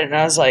looked at it, and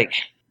I was like,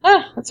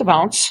 that's a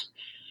bounce.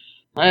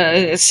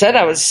 It said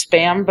I was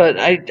spam, but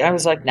I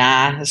was like,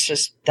 nah, it's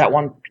just that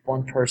one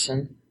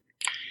person.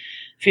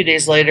 A few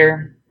days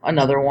later,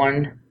 another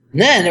one.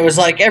 And then it was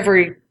like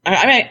I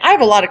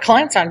have a lot of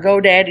clients on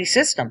GoDaddy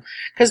system,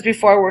 because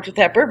before I worked with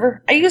AppRiver,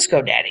 I used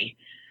GoDaddy.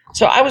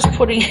 So I was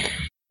putting,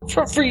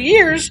 for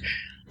years,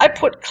 I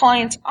put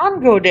clients on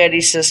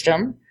GoDaddy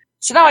system,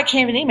 so now I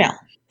can't even email.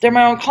 They're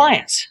my own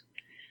clients.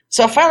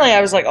 So finally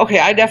I was like, okay,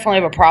 I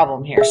definitely have a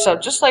problem here. So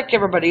just like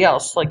everybody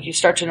else, like you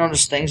start to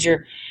notice things, you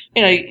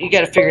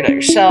got to figure it out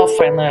yourself.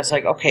 Finally I was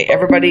like, okay,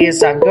 everybody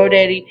is on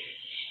GoDaddy.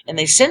 And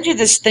they send you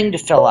this thing to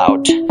fill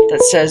out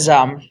that says,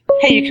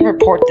 hey, you can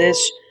report this,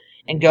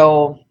 and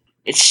go,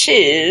 it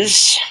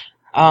says,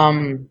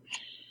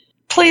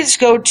 please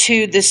go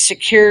to this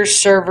secure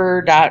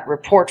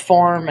server.report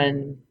form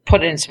and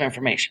put in some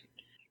information.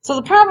 So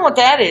the problem with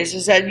that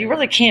is that you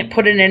really can't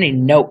put in any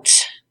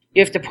notes.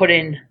 You have to put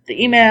in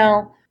the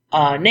email,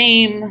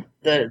 name,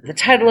 the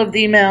title of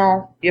the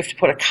email. You have to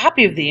put a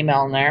copy of the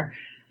email in there.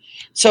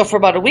 So for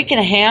about a week and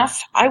a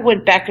half, I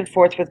went back and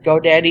forth with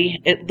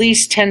GoDaddy at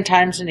least 10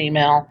 times an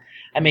email.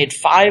 I made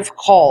 5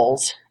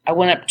 calls. I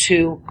went up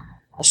to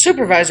a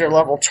supervisor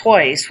level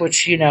twice,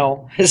 which,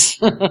 is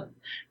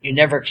you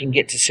never can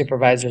get to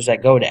supervisors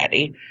at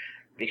GoDaddy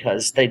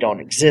because they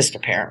don't exist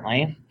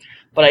apparently.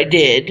 But I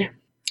did.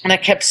 And I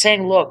kept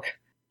saying, look,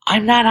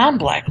 I'm not on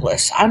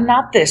blacklist. I'm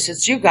not this.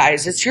 It's you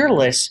guys. It's your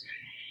list.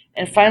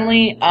 And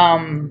finally,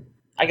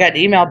 I got an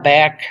email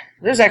back.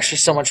 There's actually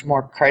so much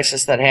more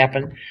crisis that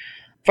happened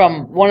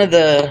from one of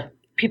the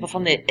people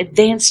from the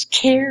advanced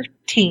care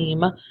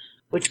team,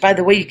 which, by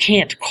the way, you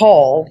can't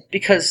call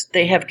because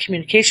they have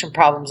communication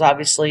problems,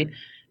 obviously.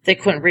 They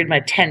couldn't read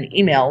my 10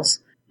 emails.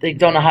 They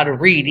don't know how to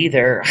read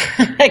either,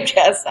 I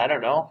guess. I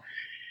don't know.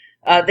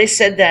 They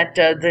said that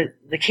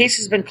the case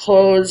has been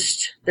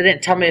closed. They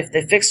didn't tell me if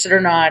they fixed it or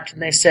not.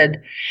 And they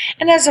said,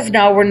 and as of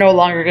now, we're no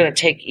longer going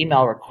to take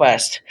email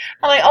requests.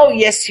 I'm like, oh,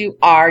 yes, you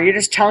are. You're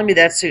just telling me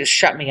that so you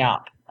shut me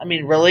up. I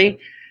mean, really?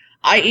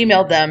 I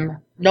emailed them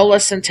no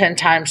less than 10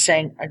 times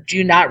saying, do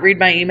you not read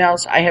my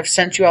emails? I have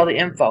sent you all the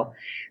info.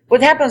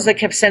 What happened is they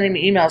kept sending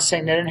me emails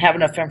saying they didn't have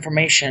enough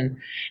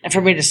information and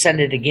for me to send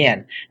it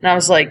again. And I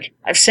was like,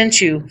 I've sent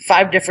you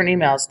 5 different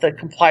emails that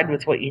complied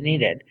with what you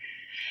needed.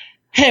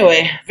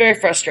 Anyway, very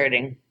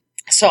frustrating.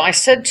 So I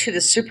said to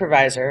the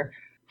supervisor,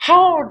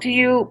 how do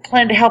you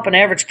plan to help an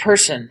average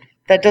person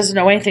that doesn't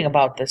know anything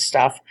about this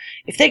stuff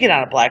if they get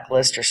on a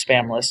blacklist or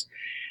spam list?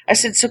 I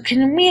said, so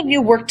can me and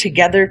you work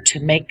together to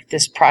make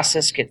this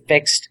process get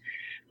fixed?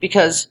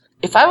 Because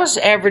if I was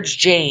average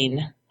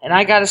Jane and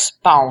I got a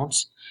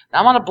bounce, and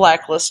I'm on a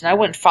blacklist and I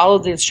went and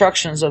followed the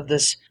instructions of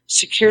this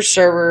secure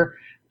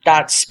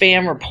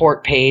server.spam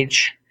report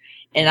page,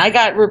 and I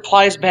got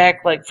replies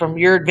back like from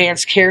your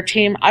advanced care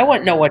team, I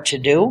wouldn't know what to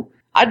do.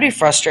 I'd be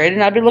frustrated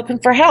and I'd be looking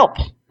for help,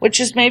 which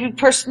is maybe a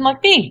person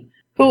like me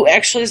who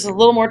actually is a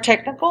little more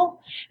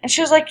technical. And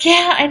she was like,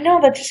 yeah, I know,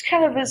 that just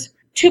kind of is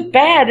too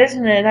bad,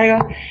 isn't it? And I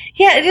go,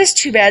 yeah, it is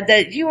too bad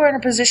that you are in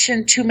a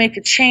position to make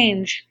a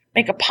change,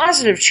 make a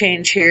positive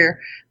change here,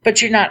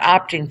 but you're not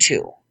opting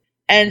to.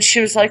 And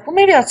she was like, well,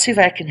 maybe I'll see if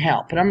I can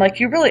help. And I'm like,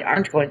 you really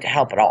aren't going to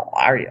help at all,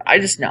 are you? I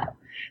just know.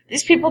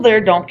 These people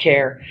there don't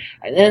care.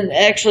 And then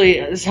actually,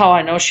 this is how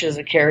I know she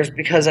doesn't care, is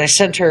because I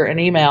sent her an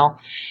email,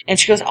 and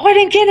she goes, oh, I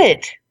didn't get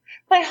it.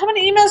 I'm like, how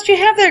many emails do you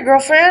have there,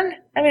 girlfriend?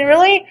 I mean,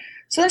 really?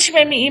 So then she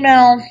made me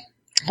email,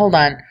 hold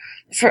on,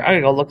 I'm going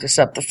to go look this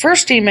up. The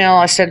first email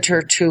I sent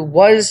her to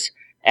was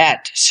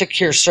at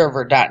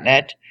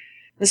secureserver.net.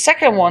 The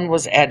second one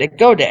was at a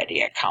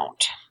GoDaddy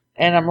account.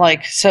 And I'm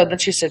like, so then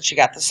she said she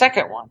got the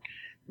second one.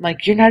 I'm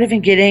like, you're not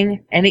even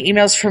getting any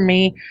emails from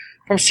me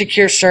from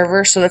Secure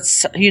Server, so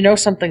that's,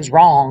 something's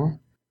wrong.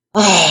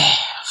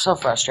 So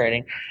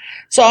frustrating.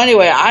 So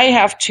anyway, I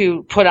have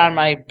to put on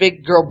my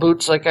big girl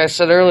boots, like I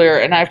said earlier,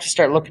 and I have to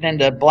start looking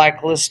into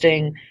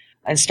blacklisting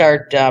and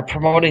start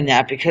promoting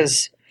that,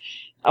 because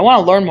I want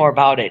to learn more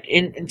about it.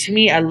 And to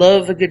me, I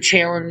love a good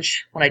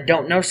challenge when I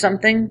don't know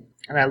something,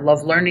 and I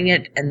love learning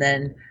it, and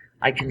then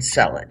I can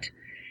sell it.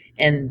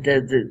 And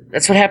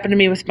that's what happened to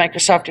me with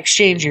Microsoft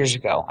Exchange years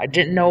ago. I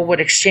didn't know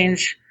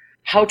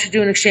how to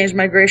do an Exchange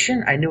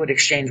migration. I knew what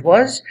Exchange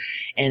was,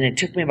 and it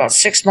took me about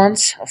 6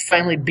 months of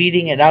finally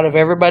beating it out of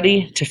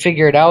everybody to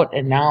figure it out,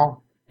 and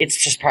now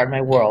it's just part of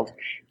my world.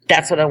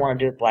 That's what I want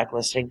to do with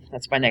blacklisting.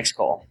 That's my next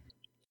goal.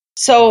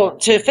 So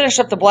to finish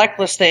up the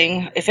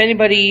blacklisting, if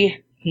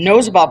anybody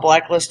knows about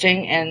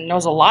blacklisting and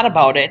knows a lot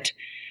about it,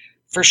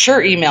 for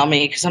sure email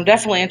me, because I'm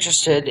definitely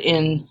interested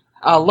in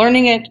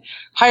learning it,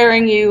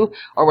 hiring you,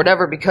 or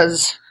whatever,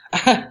 because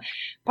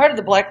part of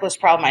the blacklist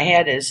problem I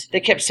had is they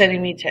kept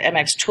sending me to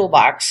MX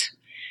Toolbox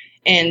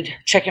and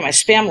checking my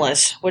spam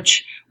list,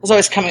 which was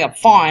always coming up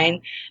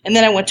fine. And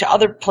then I went to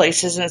other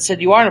places and it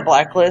said, you are on a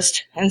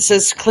blacklist, and it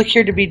says, click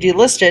here to be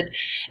delisted.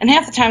 And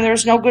half the time there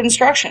was no good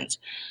instructions.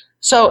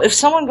 So if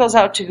someone goes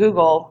out to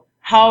Google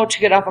how to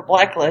get off a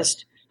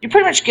blacklist, you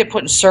pretty much get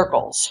put in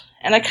circles.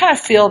 And I kind of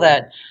feel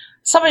that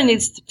somebody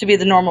needs to be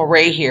the normal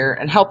Ray here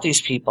and help these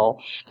people,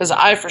 because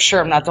I for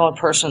sure am not the only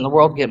person in the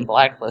world getting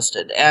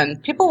blacklisted,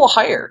 and people will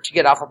hire to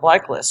get off a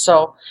blacklist.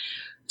 So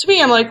to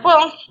me, I'm like,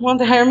 well, why don't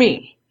they hire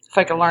me if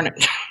I can learn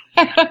it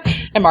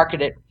and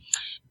market it?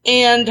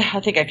 And I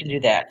think I can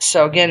do that.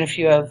 So again, if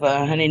you have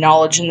any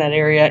knowledge in that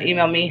area,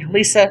 email me,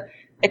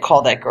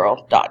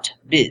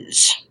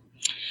 lisa@callthatgirl.biz.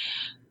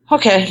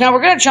 Okay, now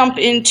we're going to jump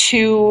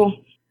into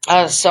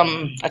a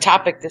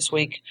topic this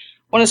week.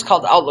 One is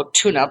called Outlook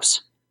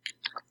tune-ups.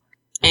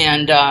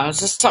 And it's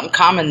just something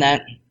common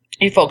that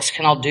you folks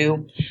can all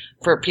do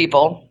for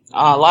people.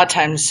 A lot of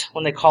times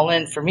when they call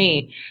in for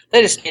me,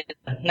 they just need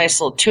a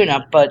nice little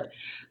tune-up. But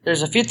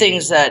there's a few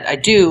things that I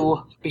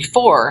do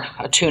before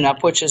a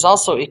tune-up, which is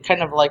also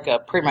kind of like a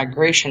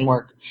pre-migration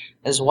work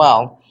as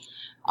well.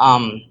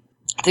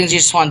 Things you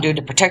just want to do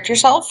to protect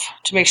yourself,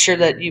 to make sure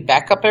that you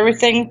back up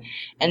everything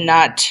and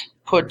not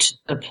put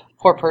the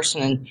poor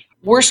person in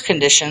worse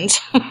conditions,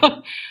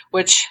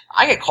 which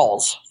I get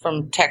calls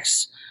from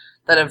techs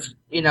that have,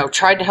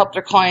 tried to help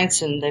their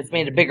clients and they've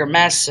made a bigger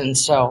mess, and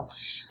so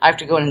I have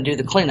to go in and do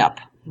the cleanup.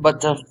 But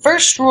the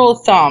first rule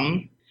of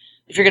thumb,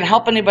 if you're going to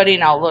help anybody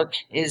in Outlook,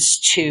 is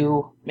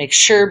to make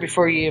sure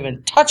before you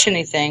even touch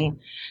anything,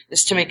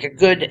 is to make a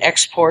good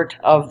export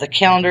of the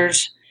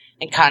calendars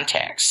and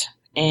contacts.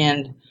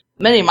 And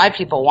many of my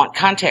people want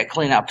contact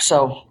cleanup,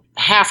 so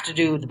have to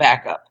do the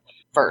backup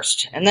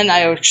first. And then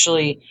I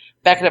actually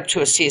back it up to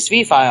a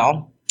CSV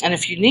file. And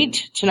if you need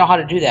to know how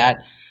to do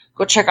that,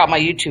 go check out my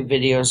YouTube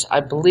videos.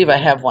 I believe I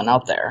have one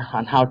out there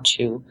on how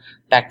to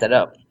back that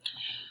up.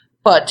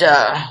 But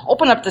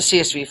open up the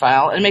CSV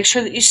file and make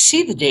sure that you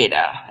see the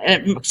data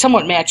and it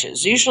somewhat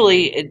matches.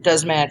 Usually it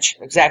does match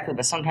exactly,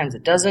 but sometimes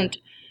it doesn't.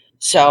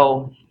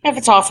 So if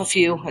it's off a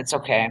few, it's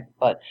okay.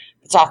 But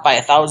if it's off by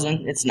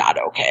 1,000, it's not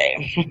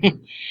okay.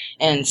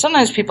 And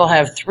sometimes people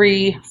have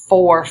 3,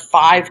 4,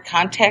 5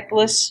 contact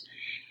lists.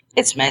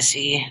 It's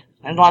messy.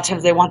 And a lot of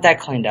times they want that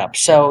cleaned up.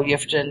 So you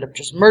have to end up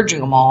just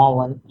merging them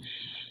all. And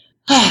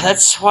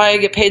that's why I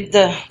get paid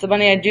the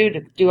money I do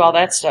to do all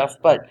that stuff.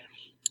 But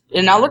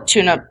in Outlook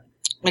TuneUp,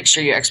 make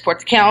sure you export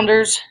the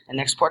calendars and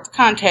export the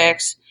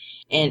contacts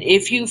And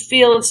if you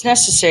feel it's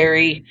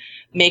necessary,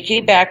 make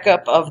a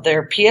backup of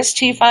their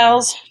PST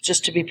files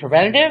just to be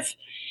preventative.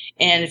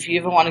 And if you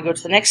even want to go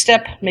to the next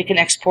step, make an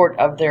export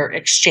of their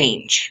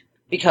Exchange.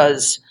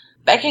 Because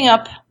backing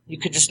up, you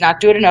could just not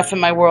do it enough in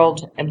my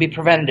world and be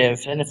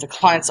preventative. And if the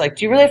client's like,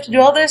 do you really have to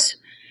do all this?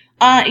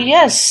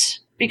 Yes,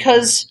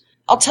 because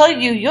I'll tell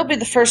you, you'll be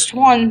the first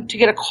one to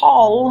get a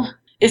call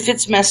if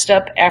it's messed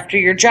up after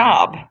your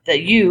job,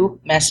 that you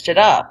messed it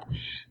up.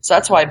 So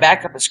that's why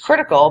backup is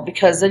critical,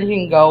 because then you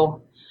can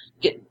go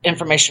get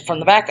information from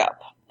the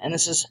backup. And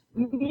this is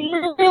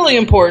really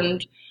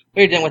important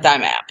when you're dealing with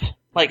IMAP.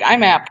 Like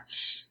IMAP,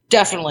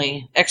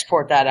 definitely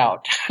export that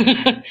out.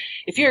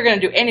 If you're going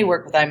to do any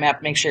work with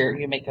IMAP, make sure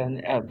you make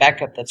a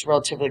backup that's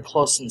relatively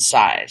close in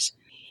size.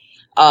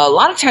 A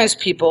lot of times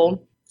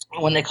people,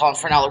 when they call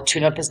for an Outlook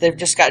tune-up, is they've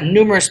just got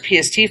numerous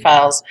PST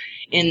files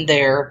in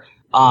their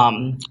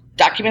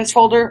Documents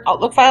folder,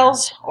 Outlook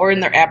files, or in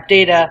their app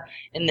data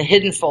in the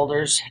hidden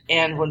folders.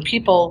 And when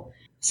people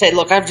say,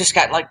 look, I've just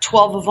got like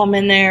 12 of them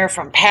in there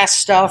from past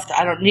stuff,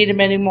 I don't need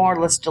them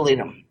anymore, let's delete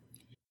them.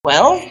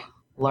 Well,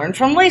 learn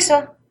from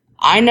Lisa.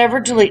 I never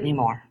delete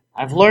anymore.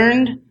 I've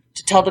learned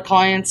to tell the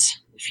clients,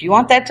 if you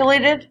want that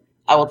deleted,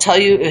 I will tell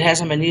you it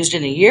hasn't been used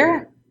in a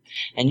year,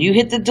 and you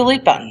hit the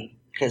delete button,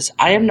 because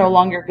I am no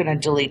longer going to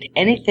delete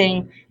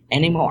anything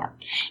anymore.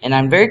 And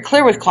I'm very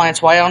clear with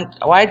clients why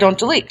I don't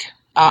delete.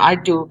 I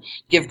do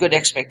give good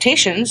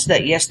expectations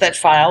that, yes, that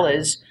file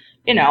is,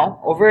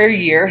 over a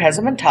year,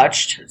 hasn't been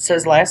touched. It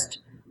says last,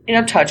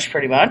 touched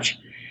pretty much.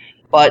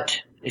 But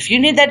if you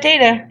need that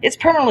data, it's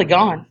permanently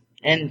gone.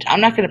 And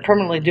I'm not going to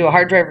permanently do a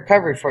hard drive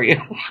recovery for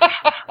you.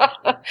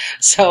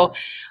 So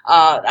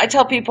I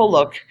tell people,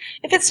 look,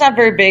 if it's not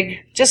very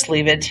big, just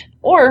leave it.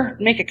 Or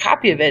make a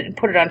copy of it and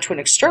put it onto an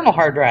external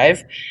hard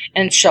drive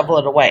and shovel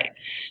it away.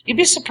 You'd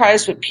be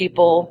surprised what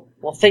people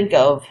will think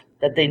of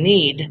that they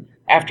need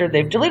after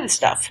they've deleted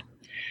stuff.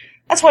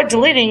 That's why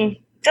deleting,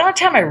 the only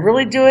time I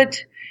really do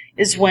it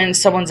is when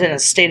someone's in a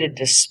state of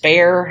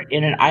despair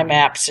in an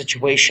IMAP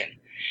situation.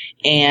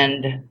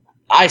 And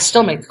I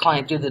still make the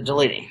client do the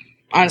deleting.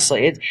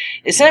 Honestly,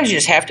 it's sometimes you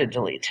just have to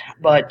delete.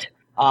 But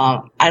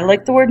I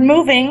like the word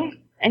moving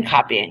and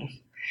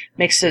copying.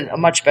 Makes it a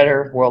much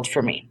better world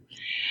for me.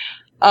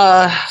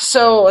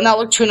 So an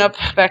Outlook tune-up,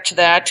 back to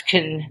that,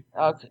 can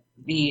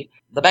be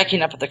the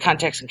backing up of the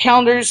contacts and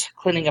calendars,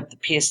 cleaning up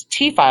the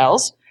PST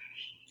files.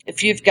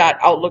 If you've got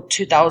Outlook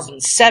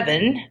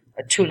 2007,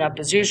 a tune-up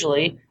is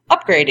usually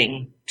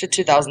upgrading to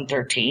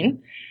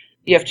 2013.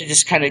 You have to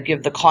just kind of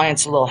give the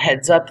clients a little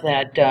heads up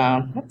that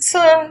it's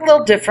a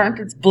little different.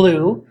 It's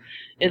blue.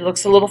 It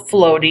looks a little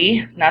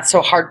floaty, not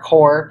so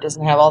hardcore.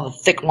 Doesn't have all the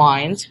thick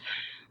lines.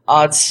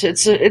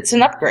 It's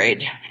an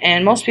upgrade,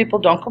 and most people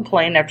don't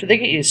complain after they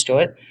get used to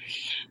it.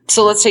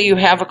 So let's say you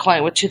have a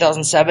client with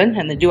 2007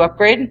 and they do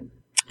upgrade.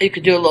 You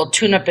could do a little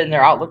tune-up in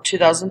their Outlook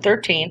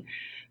 2013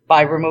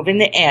 by removing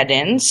the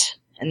add-ins,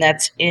 and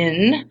that's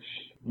in,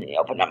 let me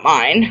open up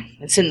mine.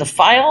 It's in the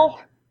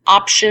File,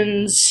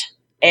 Options,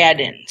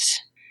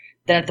 Add-ins.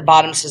 Then at the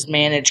bottom says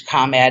Manage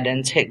COM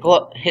Add-ins. Hit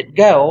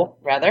go,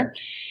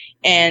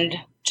 and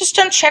just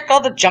uncheck all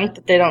the junk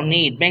that they don't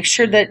need. Make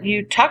sure that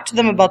you talk to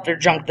them about their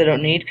junk they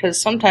don't need, because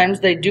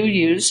sometimes they do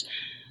use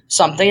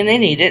something and they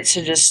need it,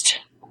 so just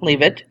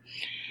leave it.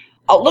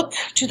 Outlook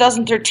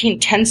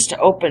 2013 tends to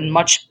open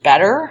much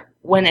better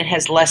when it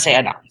has less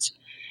add-ons.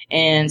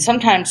 And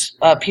sometimes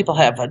people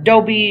have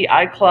Adobe,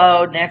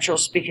 iCloud, Natural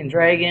Speak and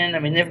Dragon. I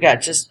mean, they've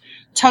got just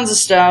tons of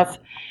stuff.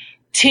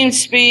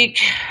 TeamSpeak,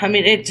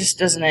 it just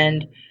doesn't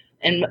end.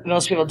 And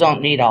most people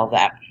don't need all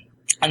that.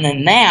 And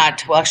then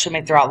that will actually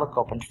make their Outlook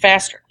open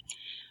faster.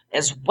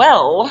 As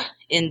well,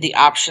 in the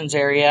options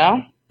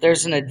area,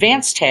 there's an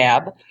advanced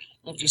tab.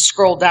 If you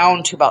scroll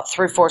down to about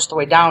 3/4 the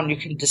way down, you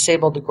can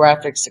disable the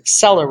graphics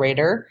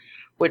accelerator,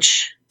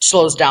 which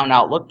slows down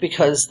Outlook,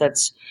 because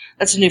that's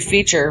a new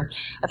feature.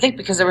 I think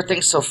because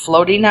everything's so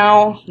floaty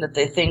now that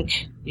they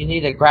think you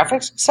need a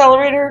graphics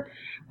accelerator,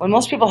 when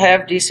most people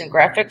have decent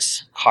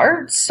graphics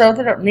cards, so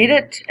they don't need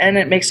it, and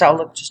it makes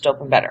Outlook just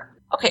open better.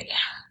 Okay,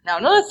 now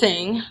another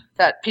thing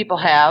that people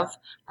have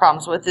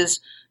problems with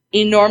is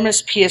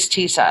enormous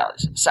PST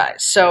size.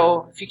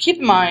 So if you keep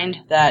in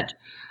mind that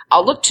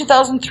Outlook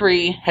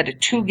 2003 had a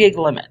 2 gig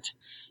limit,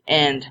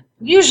 and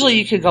usually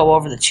you could go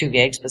over the 2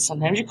 gigs, but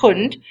sometimes you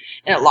couldn't,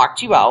 and it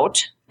locked you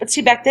out. But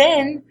see, back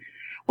then,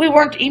 we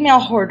weren't email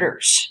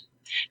hoarders.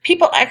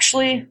 People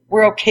actually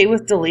were okay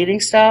with deleting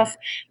stuff.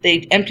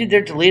 They emptied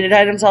their deleted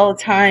items all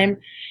the time,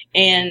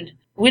 and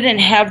we didn't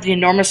have the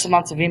enormous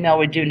amounts of email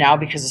we do now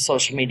because of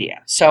social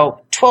media.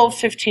 So 12,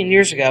 15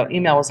 years ago,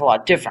 email was a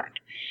lot different.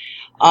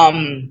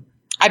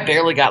 I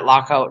barely got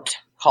lockout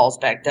calls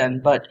back then,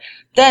 but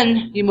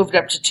then you moved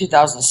up to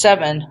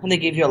 2007 when they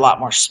gave you a lot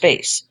more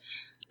space.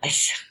 I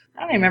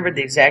don't remember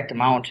the exact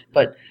amount,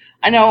 but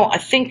I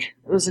think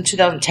it was in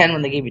 2010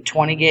 when they gave you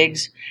 20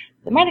 gigs.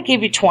 They might have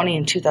gave you 20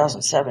 in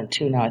 2007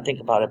 too, now I think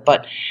about it.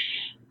 But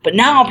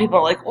now people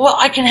are like, well,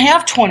 I can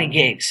have 20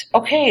 gigs.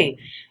 Okay,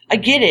 I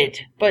get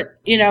it. But,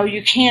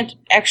 you can't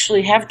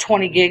actually have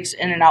 20 gigs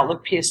in an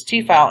Outlook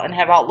PST file and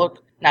have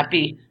Outlook not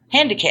be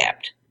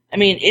handicapped. I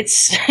mean,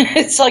 it's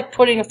it's like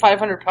putting a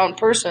 500-pound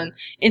person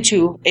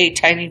into a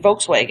tiny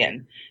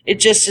Volkswagen. It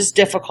just is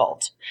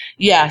difficult.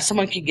 Yeah,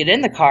 someone can get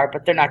in the car,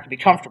 but they're not going to be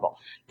comfortable.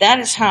 That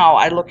is how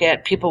I look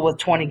at people with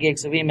 20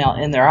 gigs of email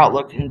in their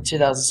Outlook in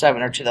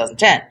 2007 or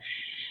 2010.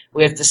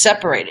 We have to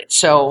separate it.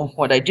 So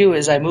what I do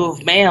is I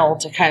move mail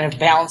to kind of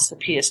balance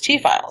the PST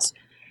files.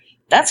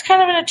 That's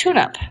kind of in a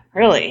tune-up,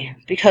 really,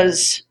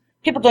 because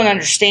people don't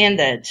understand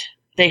that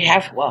they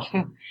have, well,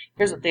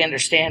 here's what they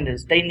understand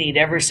is they need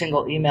every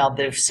single email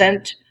they've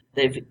sent,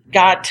 they've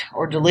got,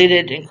 or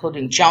deleted,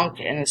 including junk,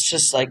 and it's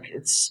just like,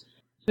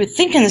 we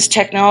think in this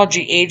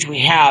technology age we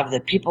have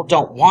that people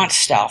don't want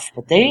stuff,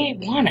 but they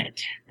want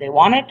it. They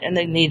want it and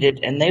they need it,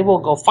 and they will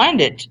go find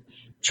it.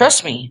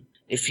 Trust me,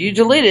 if you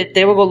delete it,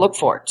 they will go look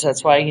for it. So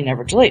that's why you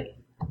never delete.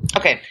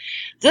 Okay,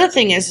 the other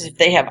thing is if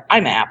they have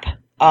IMAP,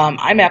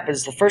 IMAP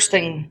is the first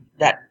thing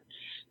that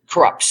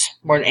corrupts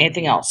more than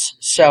anything else.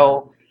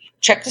 So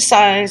check the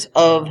size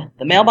of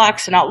the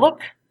mailbox in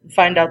Outlook,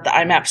 find out the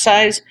IMAP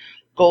size,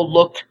 go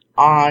look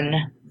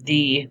on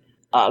the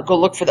go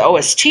look for the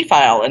OST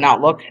file in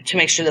Outlook to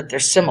make sure that they're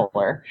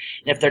similar.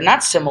 And if they're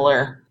not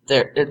similar,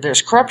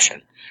 there's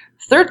corruption.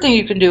 Third thing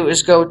you can do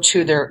is go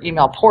to their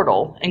email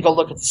portal and go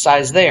look at the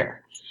size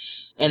there.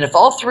 And if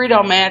all three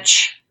don't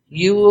match,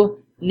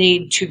 you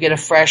need to get a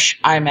fresh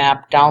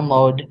IMAP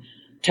download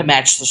to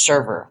match the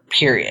server,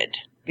 period.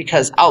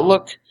 Because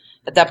Outlook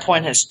at that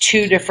point has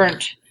two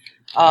different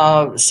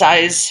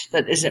size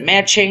that isn't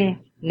matching,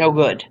 no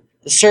good.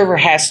 The server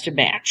has to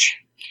match.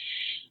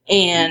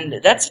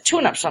 And that's a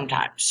tune-up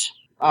sometimes.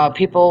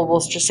 People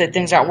will just say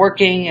things aren't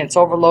working, it's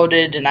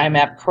overloaded, and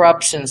IMAP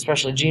corrupts, and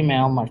especially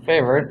Gmail, my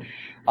favorite,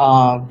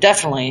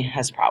 definitely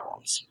has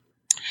problems.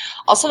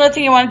 Also, another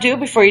thing you want to do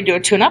before you do a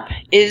tune-up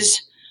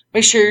is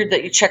make sure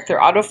that you check their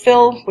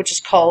autofill, which is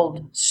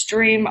called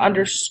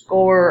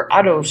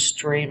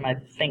stream_autostream, I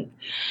think.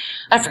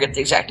 I forget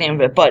the exact name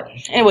of it, but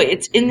anyway,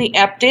 it's in the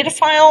app data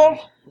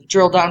file.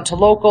 Drill down to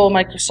local,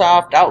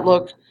 Microsoft,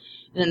 Outlook,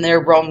 and then there,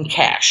 Roam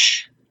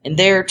cache. And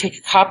there, take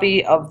a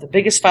copy of the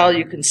biggest file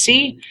you can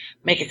see,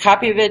 make a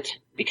copy of it,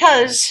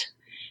 because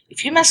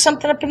if you mess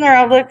something up in their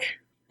Outlook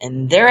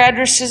and their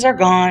addresses are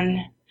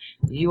gone,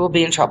 you will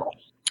be in trouble.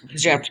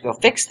 Because you have to go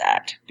fix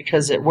that,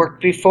 because it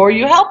worked before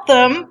you helped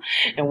them,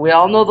 and we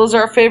all know those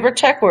are our favorite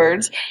tech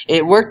words.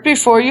 It worked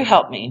before you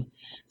helped me.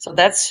 So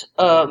that's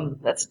a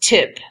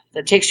tip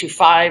that takes you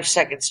 5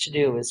 seconds to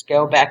do, is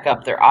go back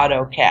up their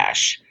auto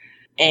cache.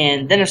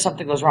 And then if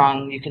something goes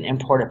wrong, you can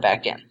import it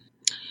back in.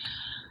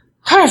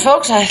 All right,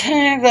 folks, I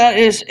think that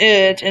is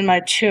it in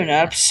my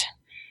tune-ups.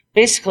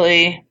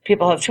 Basically,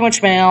 people have too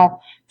much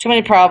mail, too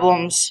many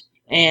problems,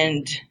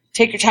 and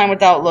take your time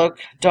with Outlook.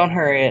 Don't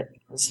hurry it.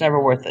 It's never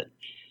worth it.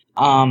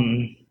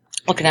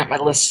 Looking at my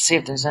list to see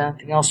if there's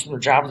anything else from the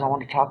jobs I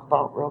want to talk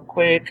about real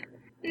quick.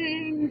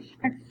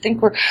 I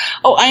think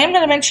I am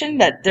going to mention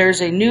that there's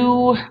a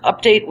new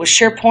update with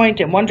SharePoint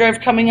and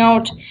OneDrive coming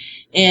out.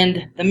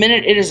 And the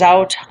minute it is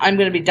out, I'm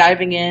going to be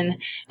diving in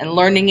and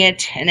learning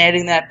it and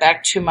adding that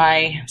back to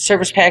my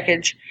service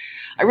package.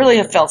 I really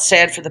have felt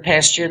sad for the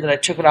past year that I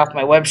took it off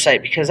my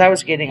website, because I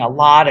was getting a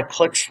lot of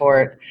clicks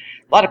for it,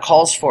 a lot of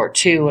calls for it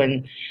too,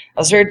 and I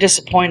was very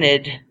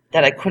disappointed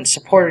that I couldn't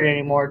support it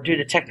anymore due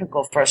to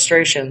technical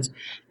frustrations.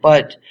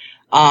 But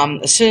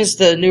as soon as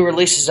the new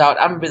release is out,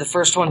 I'm going to be the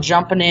first one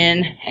jumping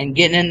in and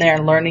getting in there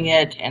and learning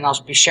it, and I'll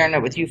be sharing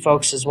it with you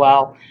folks as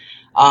well.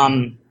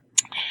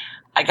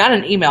 I got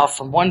an email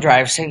from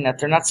OneDrive saying that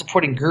they're not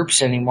supporting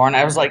groups anymore, and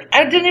I was like,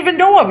 I didn't even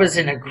know I was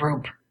in a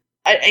group.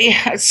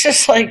 It's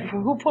just like,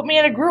 who put me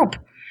in a group?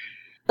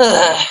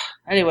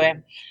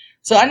 Anyway,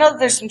 so I know that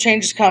there's some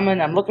changes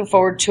coming. I'm looking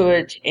forward to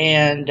it,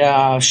 and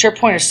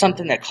SharePoint is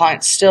something that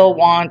clients still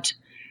want,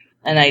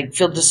 and I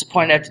feel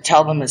disappointed I have to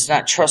tell them it's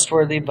not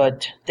trustworthy,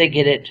 but they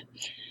get it,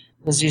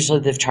 because usually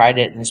they've tried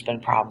it and there's been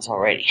problems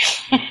already.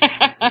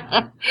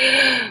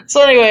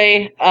 So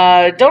anyway,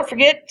 don't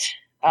forget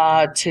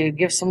to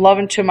give some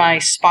love to my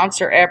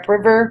sponsor,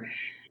 AppRiver.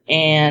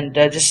 And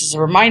just as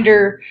a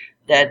reminder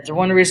that the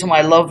one reason why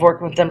I love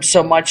working with them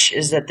so much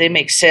is that they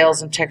make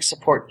sales and tech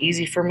support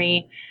easy for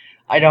me.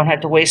 I don't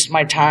have to waste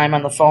my time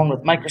on the phone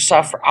with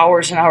Microsoft for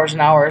hours and hours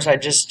and hours. I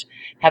just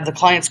have the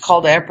clients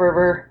call to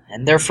AppRiver,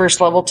 and their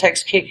first level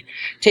techs take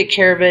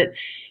care of it.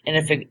 And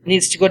if it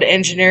needs to go to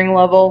engineering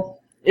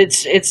level,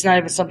 it's not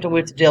even something we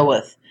have to deal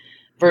with,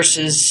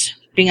 versus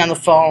being on the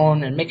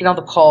phone and making all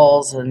the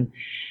calls, and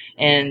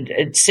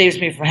it saves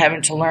me from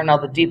having to learn all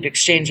the deep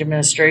Exchange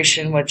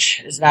administration,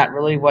 which is not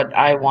really what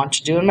I want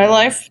to do in my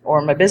life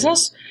or my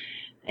business.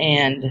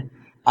 And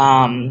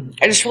I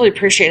just really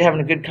appreciate having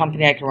a good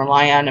company I can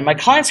rely on, and my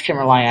clients can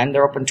rely on.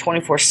 They're open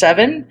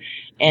 24/7,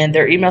 and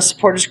their email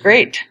support is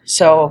great.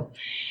 So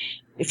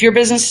if your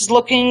business is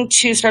looking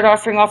to start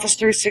offering Office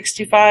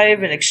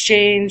 365 and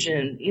Exchange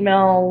and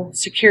email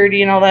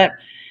security and all that,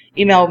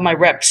 email my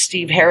rep,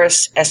 Steve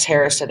Harris,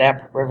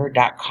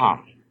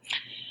 sharris@appriver.com.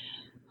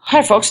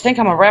 Hi, folks. I think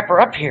I'm going to wrap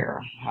her up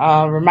here.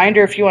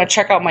 Reminder, if you want to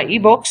check out my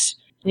ebooks,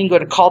 you can go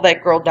to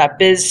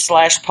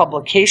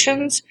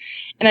callthatgirl.biz/publications.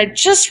 And I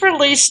just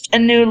released a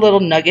new little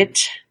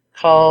nugget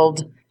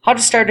called How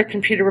to Start a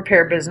Computer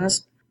Repair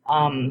Business.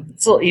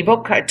 It's a little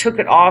ebook. I took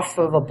it off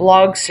of a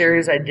blog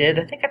series I did.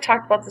 I think I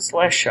talked about this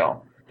last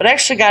show. But I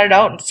actually got it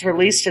out and it's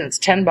released and it's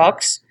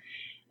 $10.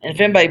 And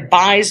if anybody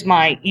buys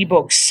my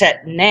ebook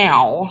set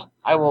now,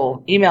 I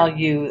will email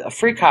you a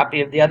free copy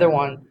of the other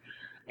one.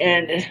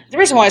 And the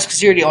reason why is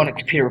because you already own a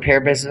computer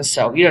repair business,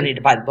 so you don't need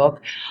to buy the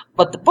book.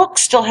 But the book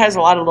still has a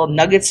lot of little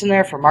nuggets in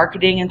there for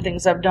marketing and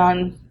things I've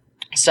done.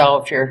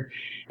 So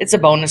it's a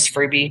bonus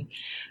freebie.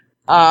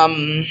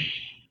 And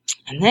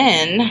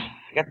then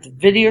I got the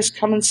videos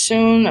coming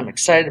soon. I'm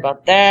excited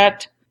about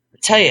that. I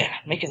tell you,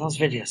 making those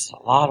videos is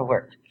a lot of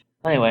work.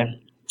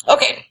 Anyway,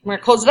 okay, we're going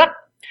to close it up.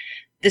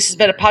 This has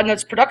been a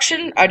Podnuts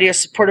production, audio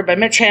supported by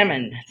Mitch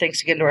Hammond.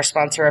 Thanks again to our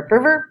sponsor,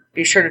 UpRiver.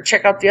 Be sure to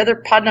check out the other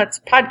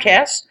Podnuts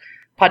podcasts,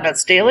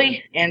 Podnuts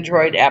Daily,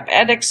 Android App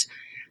Addicts,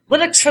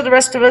 Linux for the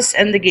Rest of Us,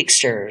 and the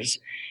Geeksters.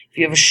 If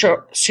you have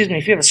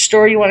a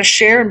story you want to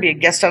share and be a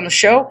guest on the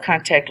show,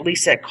 contact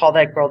Lisa at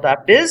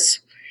callthatgirl.biz.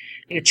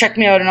 You can check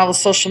me out on all the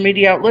social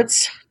media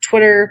outlets,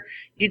 Twitter,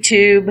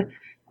 YouTube,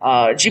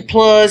 G+,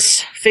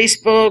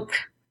 Facebook.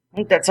 I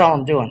think that's all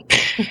I'm doing.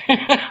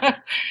 I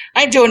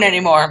ain't doing it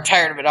anymore. I'm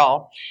tired of it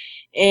all.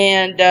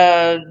 And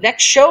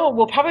next show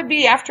will probably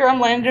be after I'm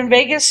landed in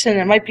Vegas, and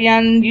it might be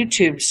on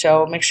YouTube.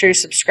 So make sure you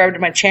subscribe to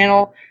my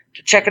channel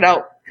to check it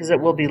out, because it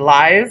will be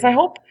live, I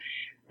hope.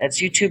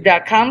 That's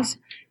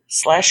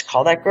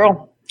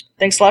youtube.com/callthatgirl.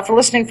 Thanks a lot for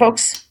listening,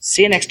 folks.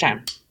 See you next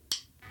time.